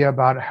of idea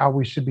about how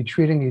we should be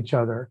treating each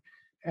other.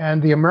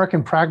 And the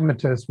American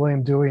pragmatists,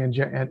 William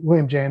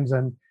James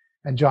and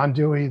John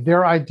Dewey,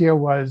 their idea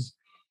was,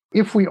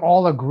 if we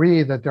all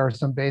agree that there are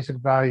some basic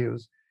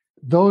values,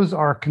 those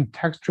are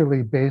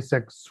contextually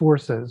basic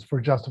sources for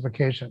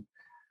justification.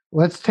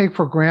 Let's take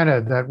for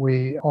granted that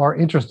we are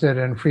interested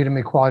in freedom,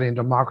 equality, and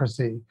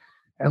democracy,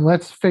 and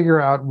let's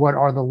figure out what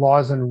are the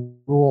laws and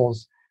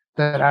rules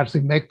that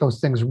actually make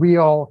those things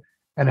real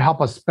and help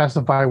us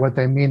specify what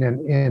they mean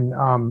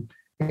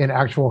in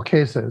actual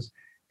cases.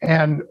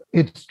 And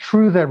it's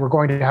true that we're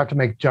going to have to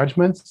make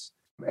judgments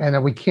and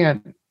that we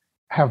can't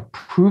have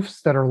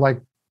proofs that are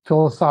like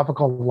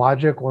philosophical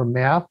logic or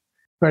math,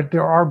 but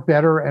there are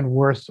better and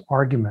worse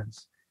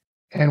arguments.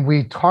 And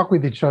we talk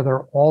with each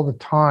other all the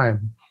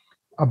time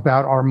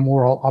about our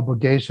moral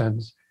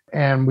obligations.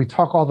 And we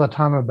talk all the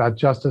time about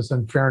justice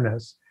and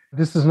fairness.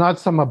 This is not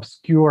some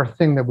obscure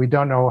thing that we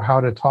don't know how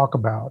to talk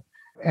about.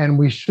 And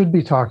we should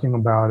be talking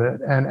about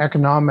it. And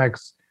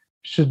economics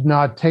should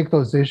not take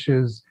those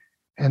issues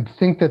and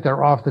think that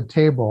they're off the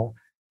table,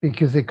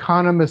 because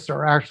economists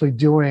are actually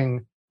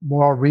doing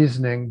moral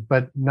reasoning,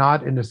 but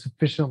not in a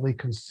sufficiently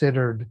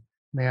considered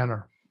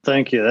manner.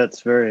 Thank you.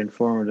 That's very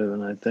informative.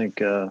 And I think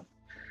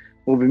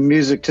will be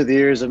music to the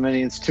ears of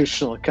many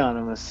institutional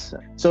economists.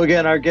 So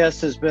again, our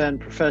guest has been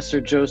Professor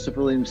Joseph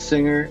William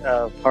Singer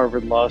of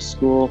Harvard Law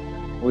School.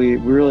 We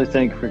really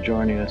thank you for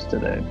joining us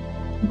today.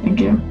 Thank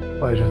you.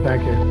 Pleasure.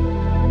 Thank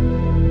you.